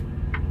goes.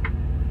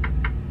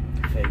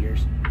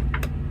 Figures.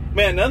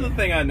 Man, another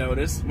thing I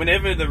noticed,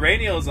 whenever the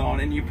radio's on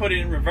and you put it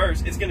in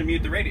reverse, it's going to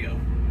mute the radio.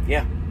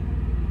 Yeah.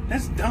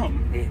 That's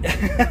dumb. They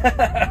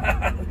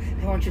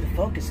want you to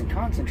focus and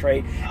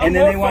concentrate. I'm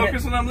more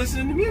focused when I'm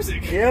listening to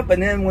music. Yep,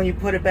 and then when you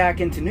put it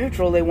back into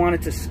neutral, they want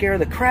it to scare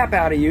the crap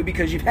out of you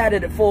because you've had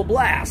it at full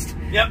blast.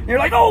 Yep. And you're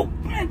like, oh,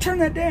 man, turn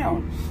that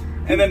down.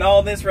 And then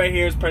all this right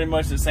here is pretty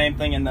much the same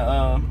thing in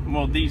the,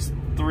 well, these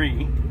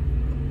three.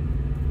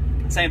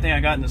 Same thing I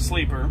got in the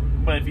sleeper,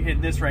 but if you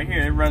hit this right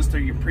here, it runs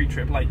through your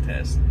pre-trip light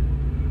test.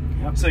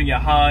 Yep. So your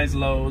highs,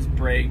 lows,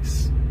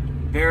 brakes,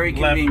 very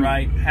convenient. left,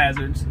 right,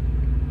 hazards.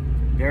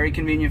 Very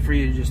convenient for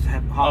you to just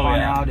hop on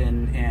out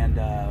and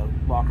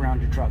walk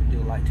around your truck and do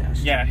a light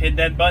test. Yeah, hit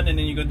that button and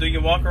then you go do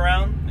your walk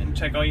around and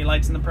check all your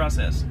lights in the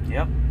process.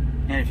 Yep.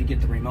 And if you get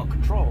the remote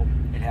control,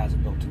 it has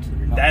it built into the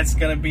remote. That's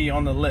going to be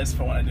on the list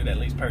for when I do that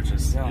lease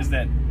purchase, is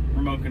that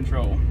remote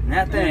control. And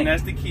that thing. And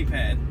that's the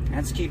keypad.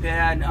 That's the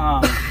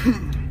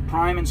keypad.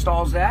 Prime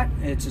installs that.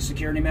 It's a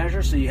security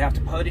measure, so you have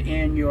to put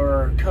in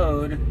your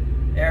code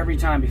every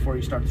time before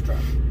you start the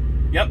truck.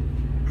 Yep.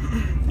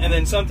 And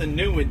then something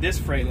new with this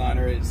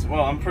Freightliner is,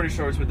 well, I'm pretty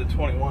sure it's with the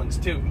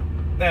 21s too.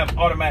 They have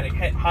automatic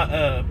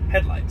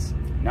headlights.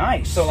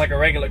 Nice. So like a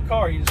regular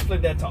car, you just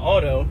flip that to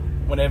auto.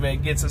 Whenever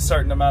it gets a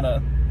certain amount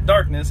of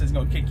darkness, it's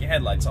going to kick your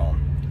headlights on.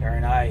 Very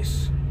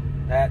nice.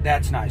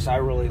 That's nice. I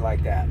really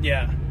like that.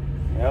 Yeah.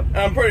 Yep.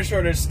 I'm pretty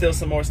sure there's still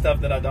some more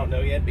stuff that I don't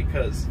know yet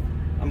because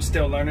I'm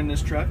still learning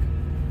this truck.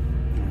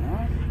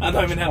 I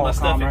don't even have my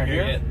stuff in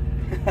here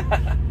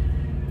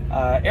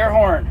yet. Air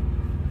horn.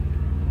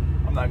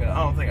 I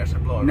don't think I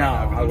should blow it no,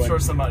 right now, I'm sure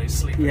somebody's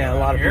sleeping. Yeah, a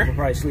lot of here. people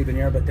probably sleeping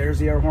here, but there's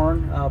the air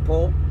horn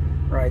pole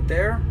right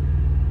there.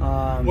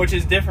 Which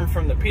is different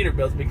from the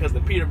Peterbilts because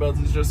the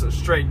Peterbilts is just a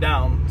straight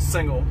down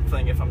single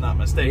thing, if I'm not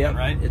mistaken,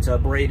 right? It's a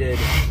braided,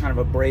 kind of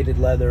a braided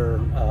leather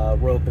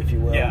rope, if you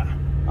will. Yeah.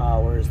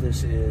 Whereas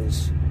this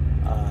is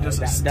just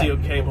a steel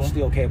cable.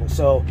 Steel cable.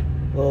 So,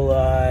 a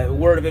little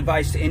word of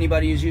advice to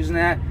anybody who's using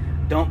that: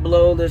 don't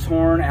blow this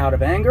horn out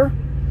of anger,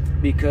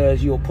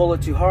 because you'll pull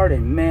it too hard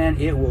and man,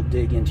 it will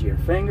dig into your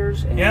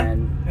fingers and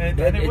it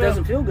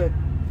doesn't feel good.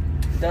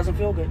 It doesn't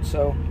feel good.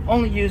 So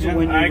only use it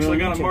when you I actually really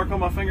got a need mark on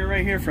my finger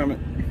right here from it.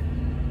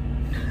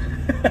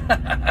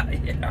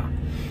 Yeah,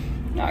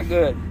 not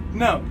good.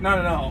 No, not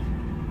at all.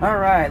 All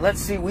right, let's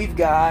see. We've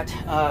got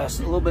a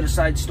little bit of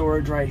side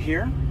storage right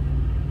here.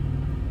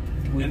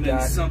 And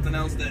then something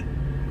else that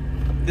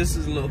this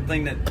is a little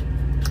thing that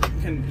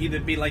can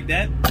either be like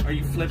that or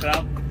you flip it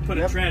out, put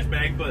a trash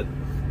bag, but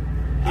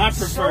I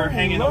prefer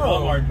hanging a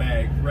Walmart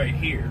bag right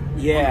here.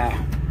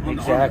 Yeah,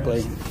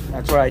 exactly.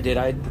 That's what I did.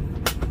 I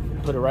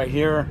put it right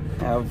here.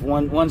 Have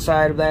one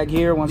side of the bag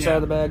here, one side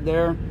of the bag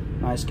there.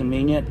 Nice,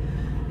 convenient.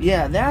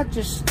 Yeah, that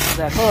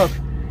hook,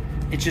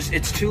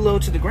 it's too low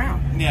to the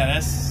ground. Yeah,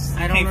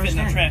 I don't fit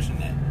no trash in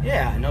that.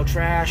 Yeah, no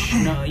trash.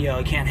 No, you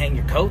can't hang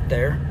your coat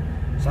there.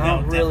 So I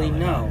don't really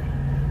know.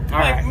 All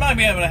right, might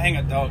be able to hang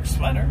a dog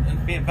sweater.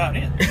 That'd be about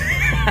it.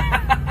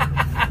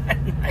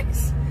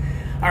 Nice.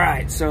 All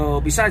right,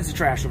 so besides the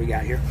trash that we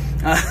got here,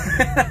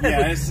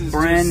 yeah, this is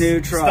brand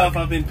new truck. Stuff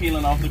I've been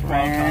peeling off the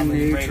brand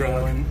new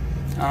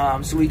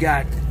truck. So we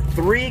got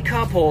 3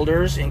 cup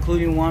holders,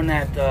 including one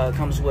that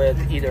comes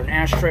with either an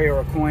ashtray or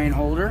a coin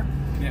holder.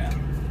 Yeah.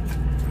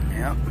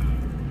 Yep.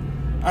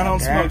 I don't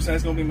smoke, so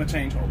that's gonna be my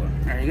change holder.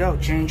 There you go,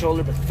 change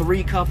holder. But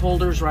 3 cup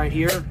holders right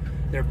here.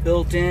 They're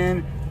built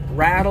in,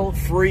 rattle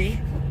free.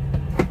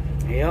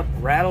 Yep,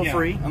 rattle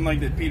free. Unlike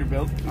the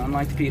Peterbilt.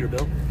 Unlike the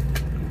Peterbilt.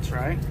 That's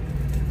right.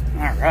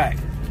 All right,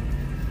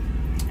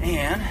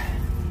 and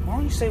why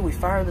don't you say we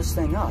fire this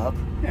thing up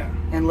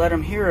and let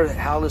them hear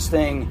how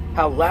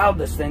loud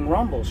this thing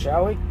rumbles,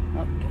 shall we?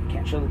 Oh,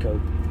 can't show the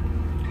code.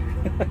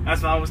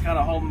 That's why I was kind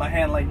of holding my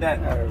hand like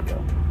that. There we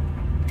go.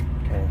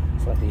 Okay,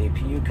 let's let the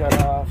APU cut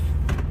off.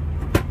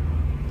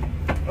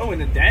 Oh, and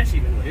the dash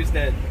even is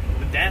that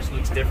the dash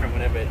looks different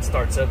whenever it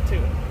starts up too.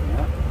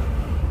 Yeah.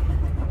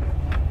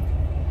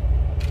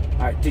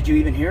 All right, did you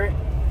even hear it?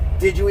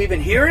 Did you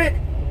even hear it?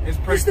 It's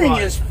pretty This thing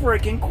quiet. is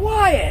freaking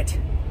quiet.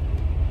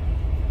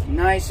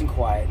 Nice and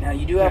quiet. Now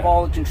you do have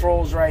all the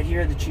controls right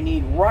here that you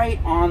need right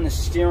on the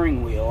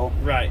steering wheel.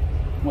 Right.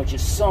 Which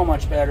is so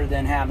much better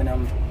than having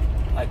them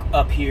like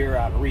up here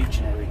out of reach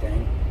and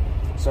everything.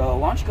 So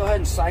why don't you go ahead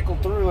and cycle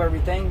through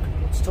everything.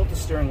 Let's tilt the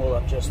steering wheel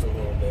up just a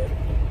little bit.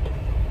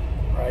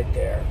 Right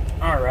there.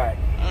 All right.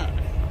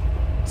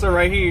 So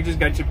right here, you just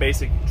got your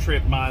basic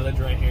trip mileage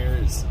right here.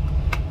 It's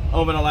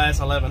over the last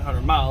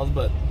 1,100 miles,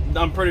 but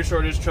I'm pretty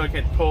sure this truck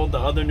had pulled the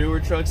other newer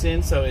trucks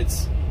in, so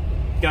it's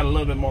got a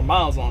little bit more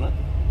miles on it.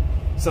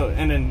 So,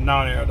 and then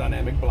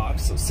non-aerodynamic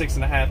blocks, so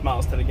 6.5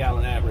 miles to the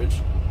gallon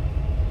average.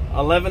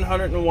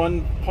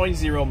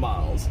 1,101.0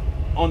 miles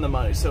on the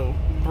money, so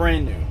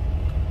brand new.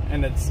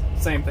 And it's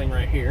same thing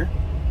right here,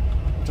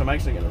 which I'm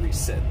actually going to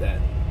reset that.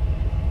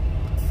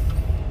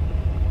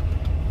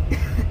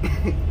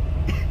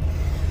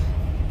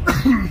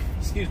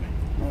 Excuse me.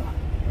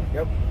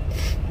 Yep.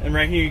 And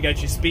right here you got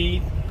your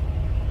speed,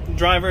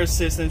 driver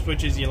assistance,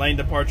 which is your lane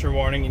departure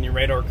warning and your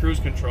radar cruise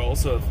control.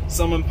 So if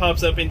someone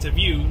pops up into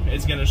view,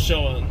 it's going to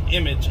show an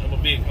image of a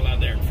vehicle out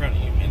there in front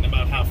of you and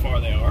about how far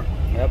they are.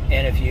 Yep.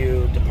 And if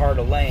you depart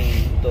a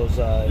lane, those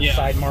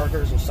side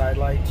markers, those side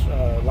lights,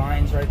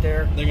 lines right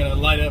there, they're going to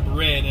light up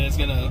red, and it's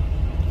going to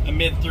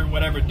emit through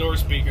whatever door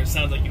speaker. It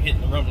sounds like you're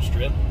hitting the rumble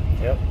strip.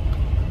 Yep.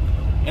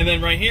 And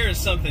then right here is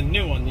something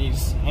new on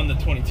these, on the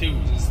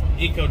 22s, is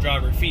Eco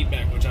Driver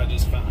Feedback, which I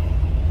just found.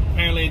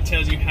 Apparently it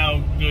tells you how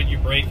good your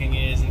braking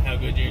is and how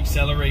good your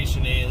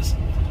acceleration is,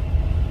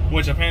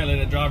 which apparently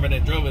the driver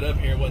that drove it up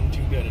here wasn't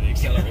too good at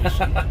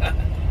acceleration.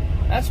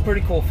 That's a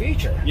pretty cool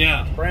feature.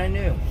 Yeah. It's brand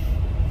new.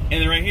 And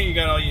then right here you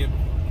got all your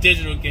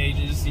digital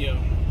gauges, your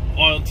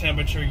oil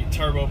temperature, your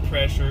turbo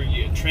pressure,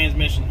 your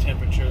transmission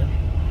temperature,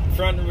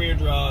 front and rear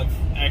drive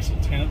axle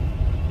temp,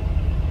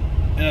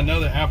 and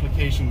another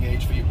application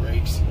gauge for your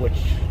brakes. Which,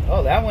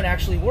 oh, that one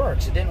actually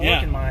works. It didn't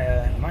work in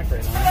my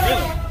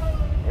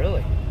Freightliner.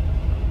 Really?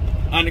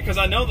 Really? Because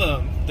I know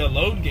the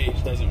load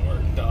gauge doesn't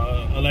work,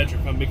 the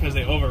electric one, because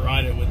they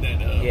override it with that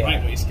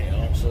right way scale.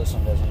 Yeah, so this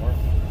one doesn't work.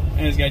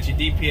 And it's got your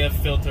DPF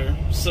filter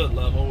soot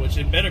level, which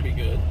it better be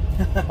good.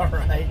 All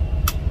right.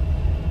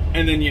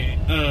 And then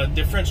your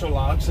differential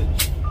locks. The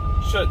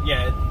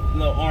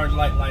little orange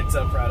light lights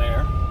up right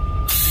there.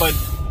 But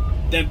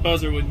that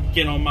buzzer would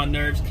get on my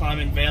nerves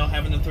climbing Vale,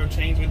 having to throw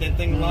chains with that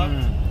thing locked.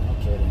 No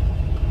kidding.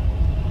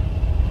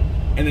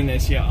 And then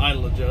that's your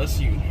idle adjust.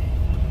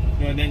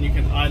 And then you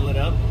can idle it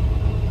up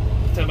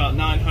to about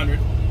 900,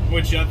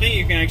 which I think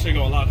you can actually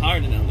go a lot higher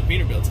than that on the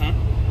Peterbilts, huh?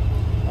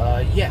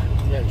 Yeah,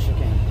 you sure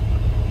can.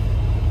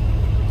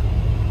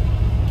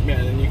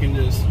 Yeah, then you can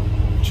just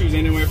choose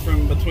anywhere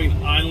from between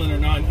idling or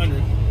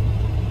 900.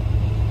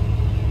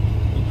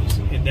 You just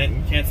hit that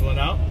and cancel it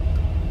out.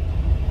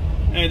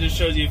 And it just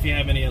shows you if you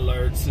have any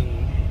alerts, and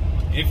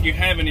if you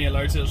have any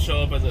alerts, it'll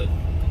show up as a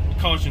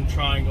caution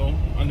triangle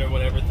under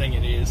whatever thing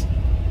it is.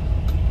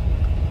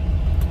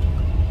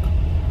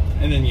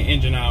 And then your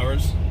engine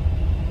hours.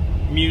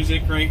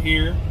 Music right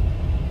here.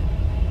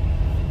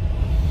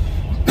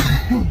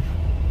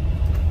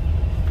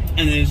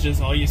 And then it's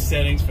just all your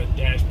settings for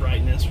dash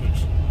brightness,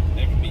 which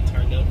that can be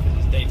turned up because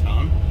it's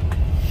daytime.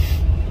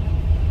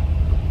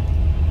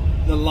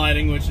 The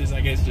lighting, which is,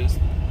 I guess, just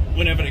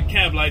whenever the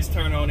cab lights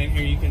turn on in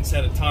here, you can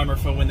set a timer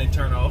for when they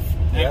turn off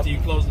after you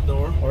close the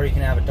door. Or you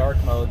can have a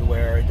dark mode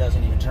where it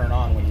doesn't even turn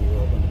on when you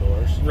open the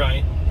doors.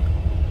 Right.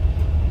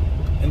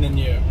 And then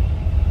your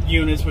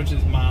units, which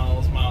is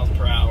miles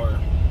per hour.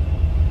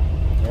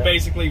 Yep.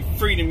 Basically,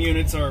 freedom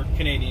units are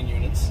Canadian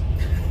units.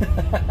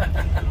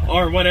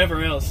 Or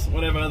whatever else,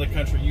 whatever other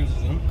country uses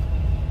them.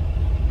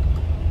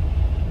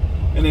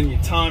 And then your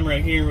time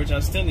right here, which I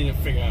still need to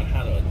figure out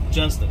how to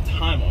adjust the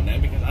time on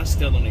that, because I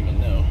still don't even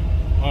know.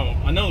 Oh,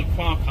 I know the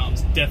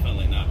Qualcomm's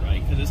definitely not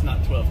right, because it's not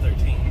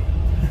 1213.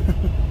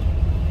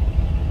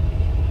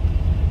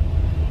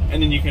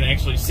 And then you can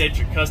actually set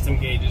your custom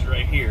gauges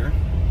right here.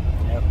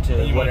 Yep,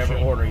 to whatever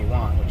order you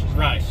want, which is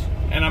right. Nice.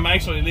 And I'm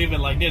actually leaving it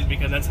like this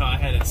because that's how I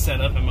had it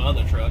set up in my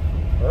other truck.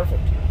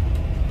 Perfect.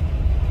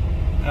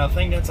 And I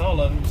think that's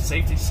all of them.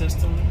 Safety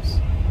systems.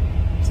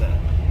 What's that?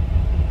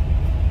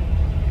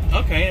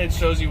 Okay, it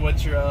shows you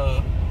what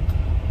your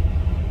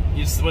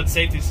what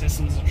safety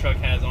systems the truck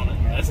has on it.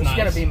 Yeah, that's it's nice.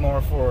 It's going to be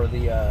more for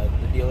the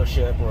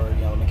dealership or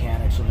the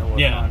mechanics when they're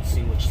working on to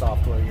see which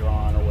software you're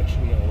on or what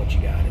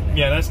you got in there.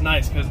 Yeah, that's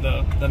nice because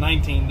the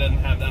 19 doesn't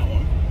have that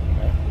one.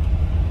 Okay.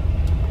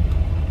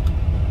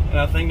 And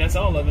I think that's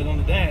all of it on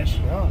the dash.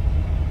 Yeah.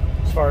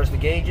 As far as the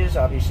gauges,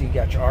 obviously you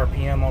got your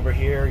RPM over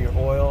here, your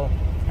oil.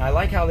 I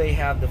like how they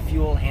have the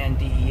fuel and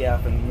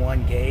DEF in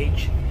one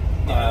gauge.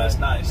 Yeah, that's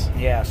nice.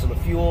 Yeah, so the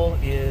fuel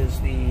is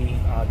the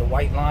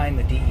white line,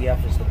 the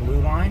DEF is the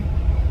blue line.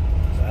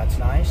 So that's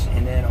nice.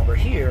 And then over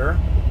here,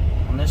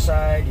 on this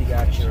side, you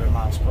got your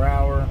miles per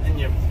hour. And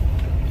your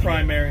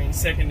primary and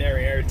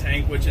secondary air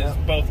tank, which is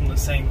both in the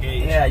same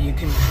gauge. Yeah, you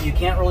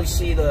can't really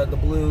see the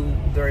blue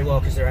very well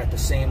because they're at the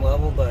same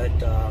level, but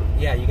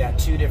yeah, you got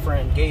 2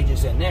 different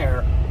gauges in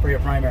there for your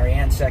primary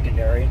and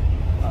secondary,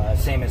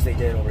 same as they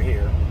did over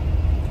here.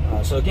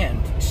 So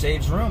again,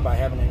 saves room by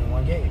having it in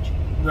 1 gauge.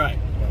 Right.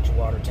 Got your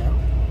water temp.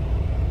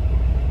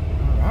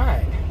 All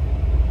right.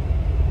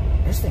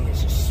 This thing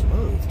is just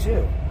smooth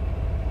too.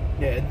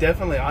 Yeah, it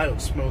definitely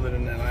idles smoother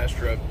than that last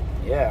truck.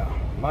 Yeah,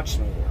 much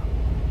smoother.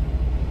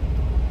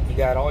 You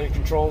got all your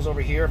controls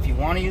over here. If you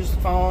want to use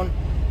the phone,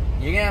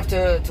 you're gonna have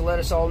to let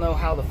us all know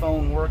how the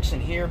phone works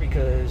in here,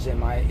 because in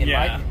my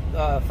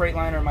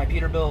Freightliner, my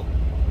Peterbilt,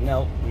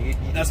 no.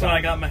 That's what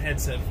I got my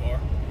headset for.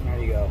 There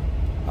you go.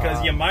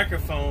 Because your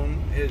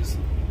microphone is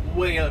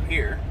way up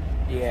here.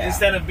 Yeah.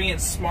 Instead of being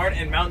smart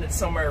and mounting it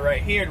somewhere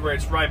right here where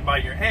it's right by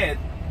your head,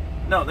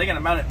 no, they're gonna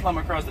mount it plumb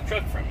across the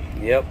truck from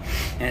you. Yep.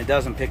 And it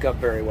doesn't pick up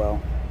very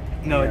well.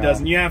 No, it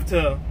doesn't. You have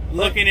to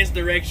look in its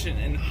direction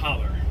and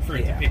holler for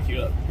it to pick you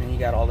up. And you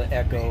got all the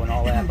echo and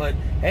all that. But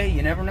hey,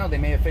 you never know. They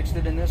may have fixed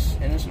it in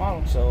this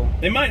model. So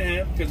they might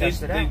have, because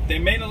they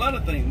made a lot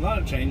of things, a lot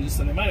of changes,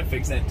 so they might have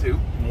fixed that too.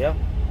 Yep.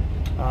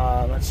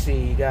 Let's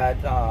see. You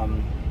got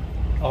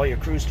all your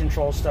cruise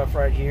control stuff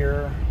right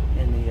here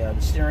in the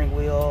steering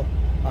wheel.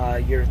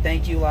 Your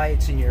thank you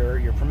lights and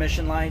your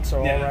permission lights are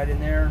all right in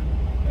there.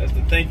 That's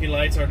the thank you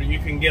lights, or the you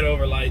can get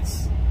over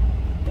lights.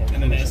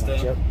 And then that's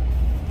the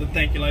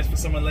thank you lights for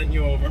someone letting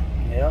you over.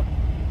 Yep.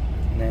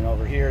 And then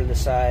over here, the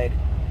side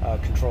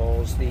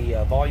controls the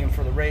volume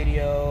for the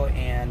radio,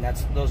 and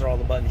those are all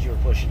the buttons you were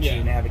pushing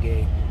to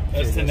navigate.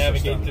 That's to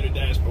navigate through the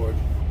dashboard.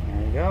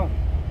 There you go.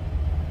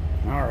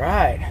 All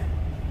right.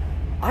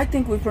 I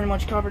think we've pretty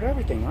much covered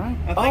everything, right?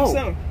 I think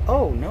so.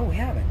 Oh, no, we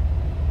haven't.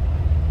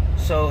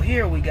 So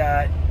here we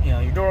got,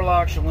 your door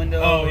locks, your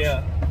windows,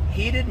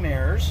 heated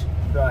mirrors.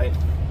 Right.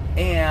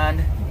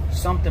 And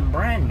something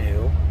brand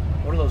new.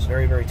 What are those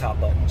very, very top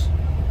buttons?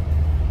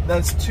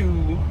 That's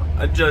to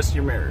adjust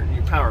your mirror,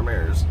 your power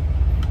mirrors.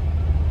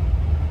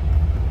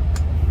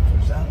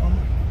 There's that one.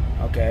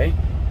 Okay.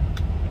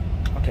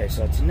 Okay,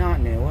 so it's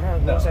not new. What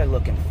was I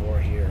looking for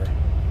here?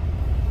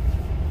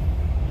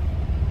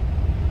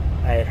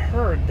 I had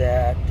heard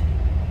that.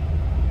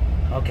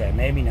 Okay,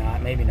 maybe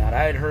not. Maybe not.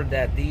 I had heard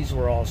that these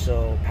were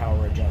also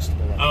power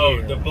adjustable.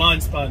 Here. The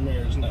blind spot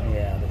mirrors, no.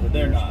 Yeah,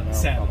 they're not. No.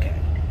 Sadly. Okay.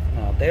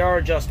 No, they are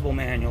adjustable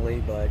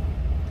manually, but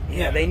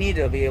they need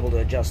to be able to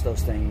adjust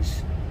those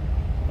things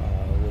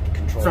with the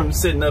control. From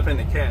sitting up in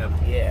the cab.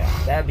 Yeah,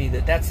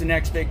 that's the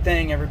next big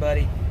thing,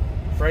 everybody.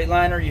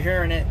 Freightliner, you're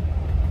hearing it.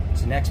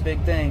 It's the next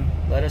big thing.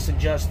 Let us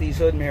adjust these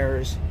hood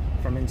mirrors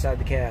from inside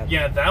the cab.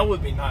 Yeah, that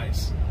would be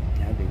nice.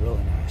 That'd be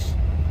really nice.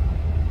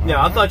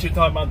 Yeah, I thought you were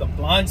talking about the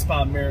blind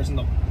spot mirrors and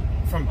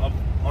from up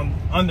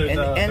under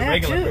the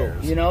regular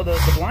mirrors.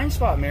 The blind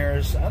spot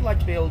mirrors, I'd like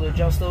to be able to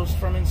adjust those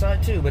from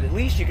inside too, but at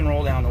least you can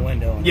roll down the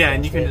window. And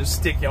and you can just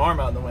stick your arm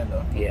out the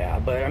window. Yeah,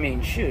 but I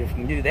mean, shoot, if you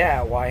can do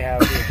that, why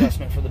have the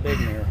adjustment for the big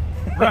mirror?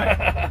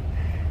 Right.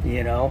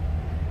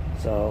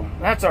 So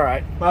that's all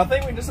right. Well, I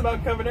think we just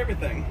about covered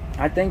everything.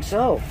 I think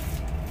so.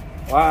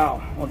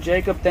 Wow. Well,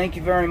 Jacob, thank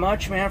you very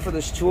much, man, for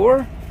this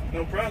tour.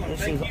 No problem.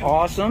 This is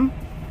awesome.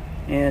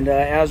 And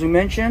as we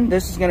mentioned,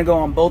 this is going to go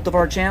on both of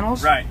our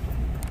channels. Right.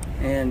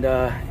 And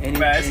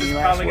this is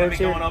probably going to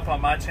be going up on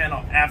my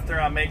channel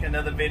after I make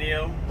another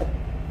video.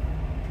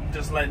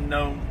 Just letting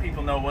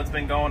people know what's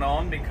been going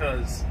on,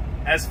 because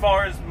as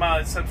far as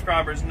my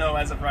subscribers know,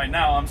 as of right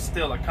now, I'm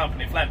still a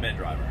company flatbed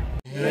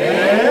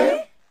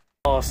driver.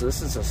 Oh, so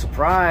this is a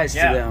surprise to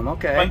them.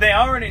 Okay. But they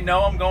already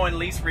know I'm going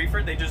Lease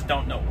Reefer. They just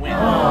don't know when.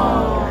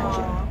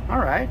 Gotcha. All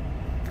right.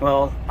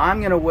 Well, I'm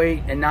going to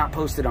wait and not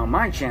post it on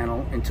my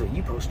channel until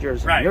you post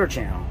yours on your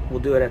channel.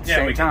 We'll do it at the same time.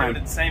 Yeah, we can do it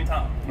at the same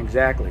time.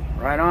 Exactly.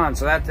 Right on.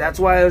 So that's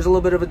why there's a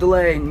little bit of a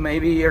delay.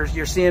 Maybe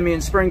you're seeing me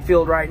in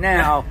Springfield right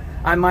now.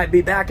 I might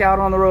be back out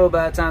on the road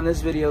by the time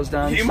this video's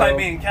done. You might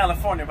be in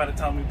California by the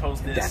time we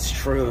post this. That's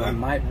true. I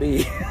might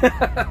be.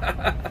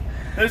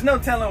 There's no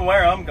telling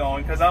where I'm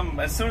going, because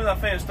as soon as I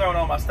finish throwing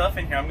all my stuff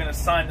in here, I'm going to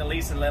sign the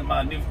lease and let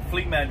my new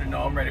fleet manager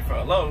know I'm ready for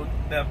a load.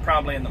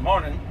 Probably in the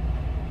morning.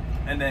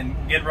 And then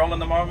get rolling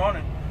tomorrow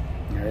morning.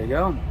 There you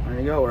go. There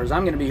you go. Whereas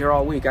I'm going to be here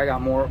all week. I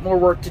got more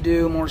work to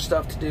do, more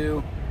stuff to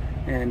do,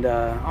 and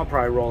I'll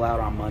probably roll out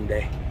on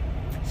Monday.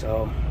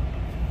 So,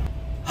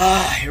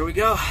 here we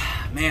go.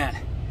 Man,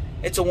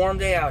 it's a warm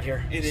day out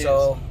here. It is.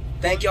 So,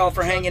 thank y'all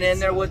for hanging in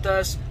there with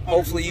us.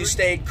 Hopefully you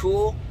stayed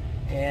cool,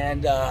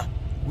 and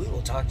we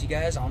will talk to you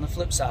guys on the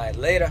flip side.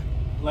 Later.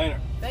 Later.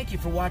 Thank you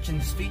for watching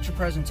this feature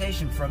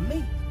presentation from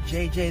me,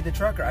 JJ the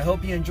Trucker. I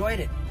hope you enjoyed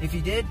it. If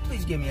you did,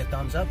 please give me a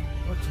thumbs up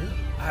or 2.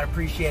 I'd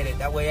appreciate it.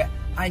 That way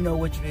I know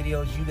which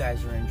videos you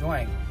guys are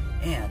enjoying.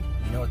 And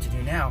you know what to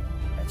do now.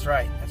 That's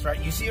right. That's right.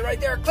 You see it right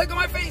there. Click on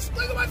my face.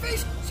 Click on my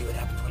face. See what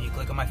happens when you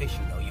click on my face.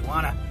 You know you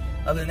wanna.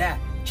 Other than that,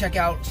 check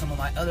out some of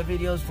my other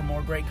videos for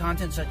more great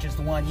content, such as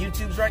the one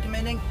YouTube's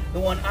recommending, the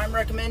one I'm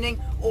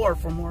recommending, or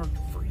for more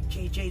free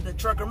JJ the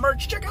Trucker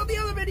merch, check out the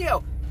other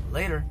video.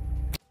 Later.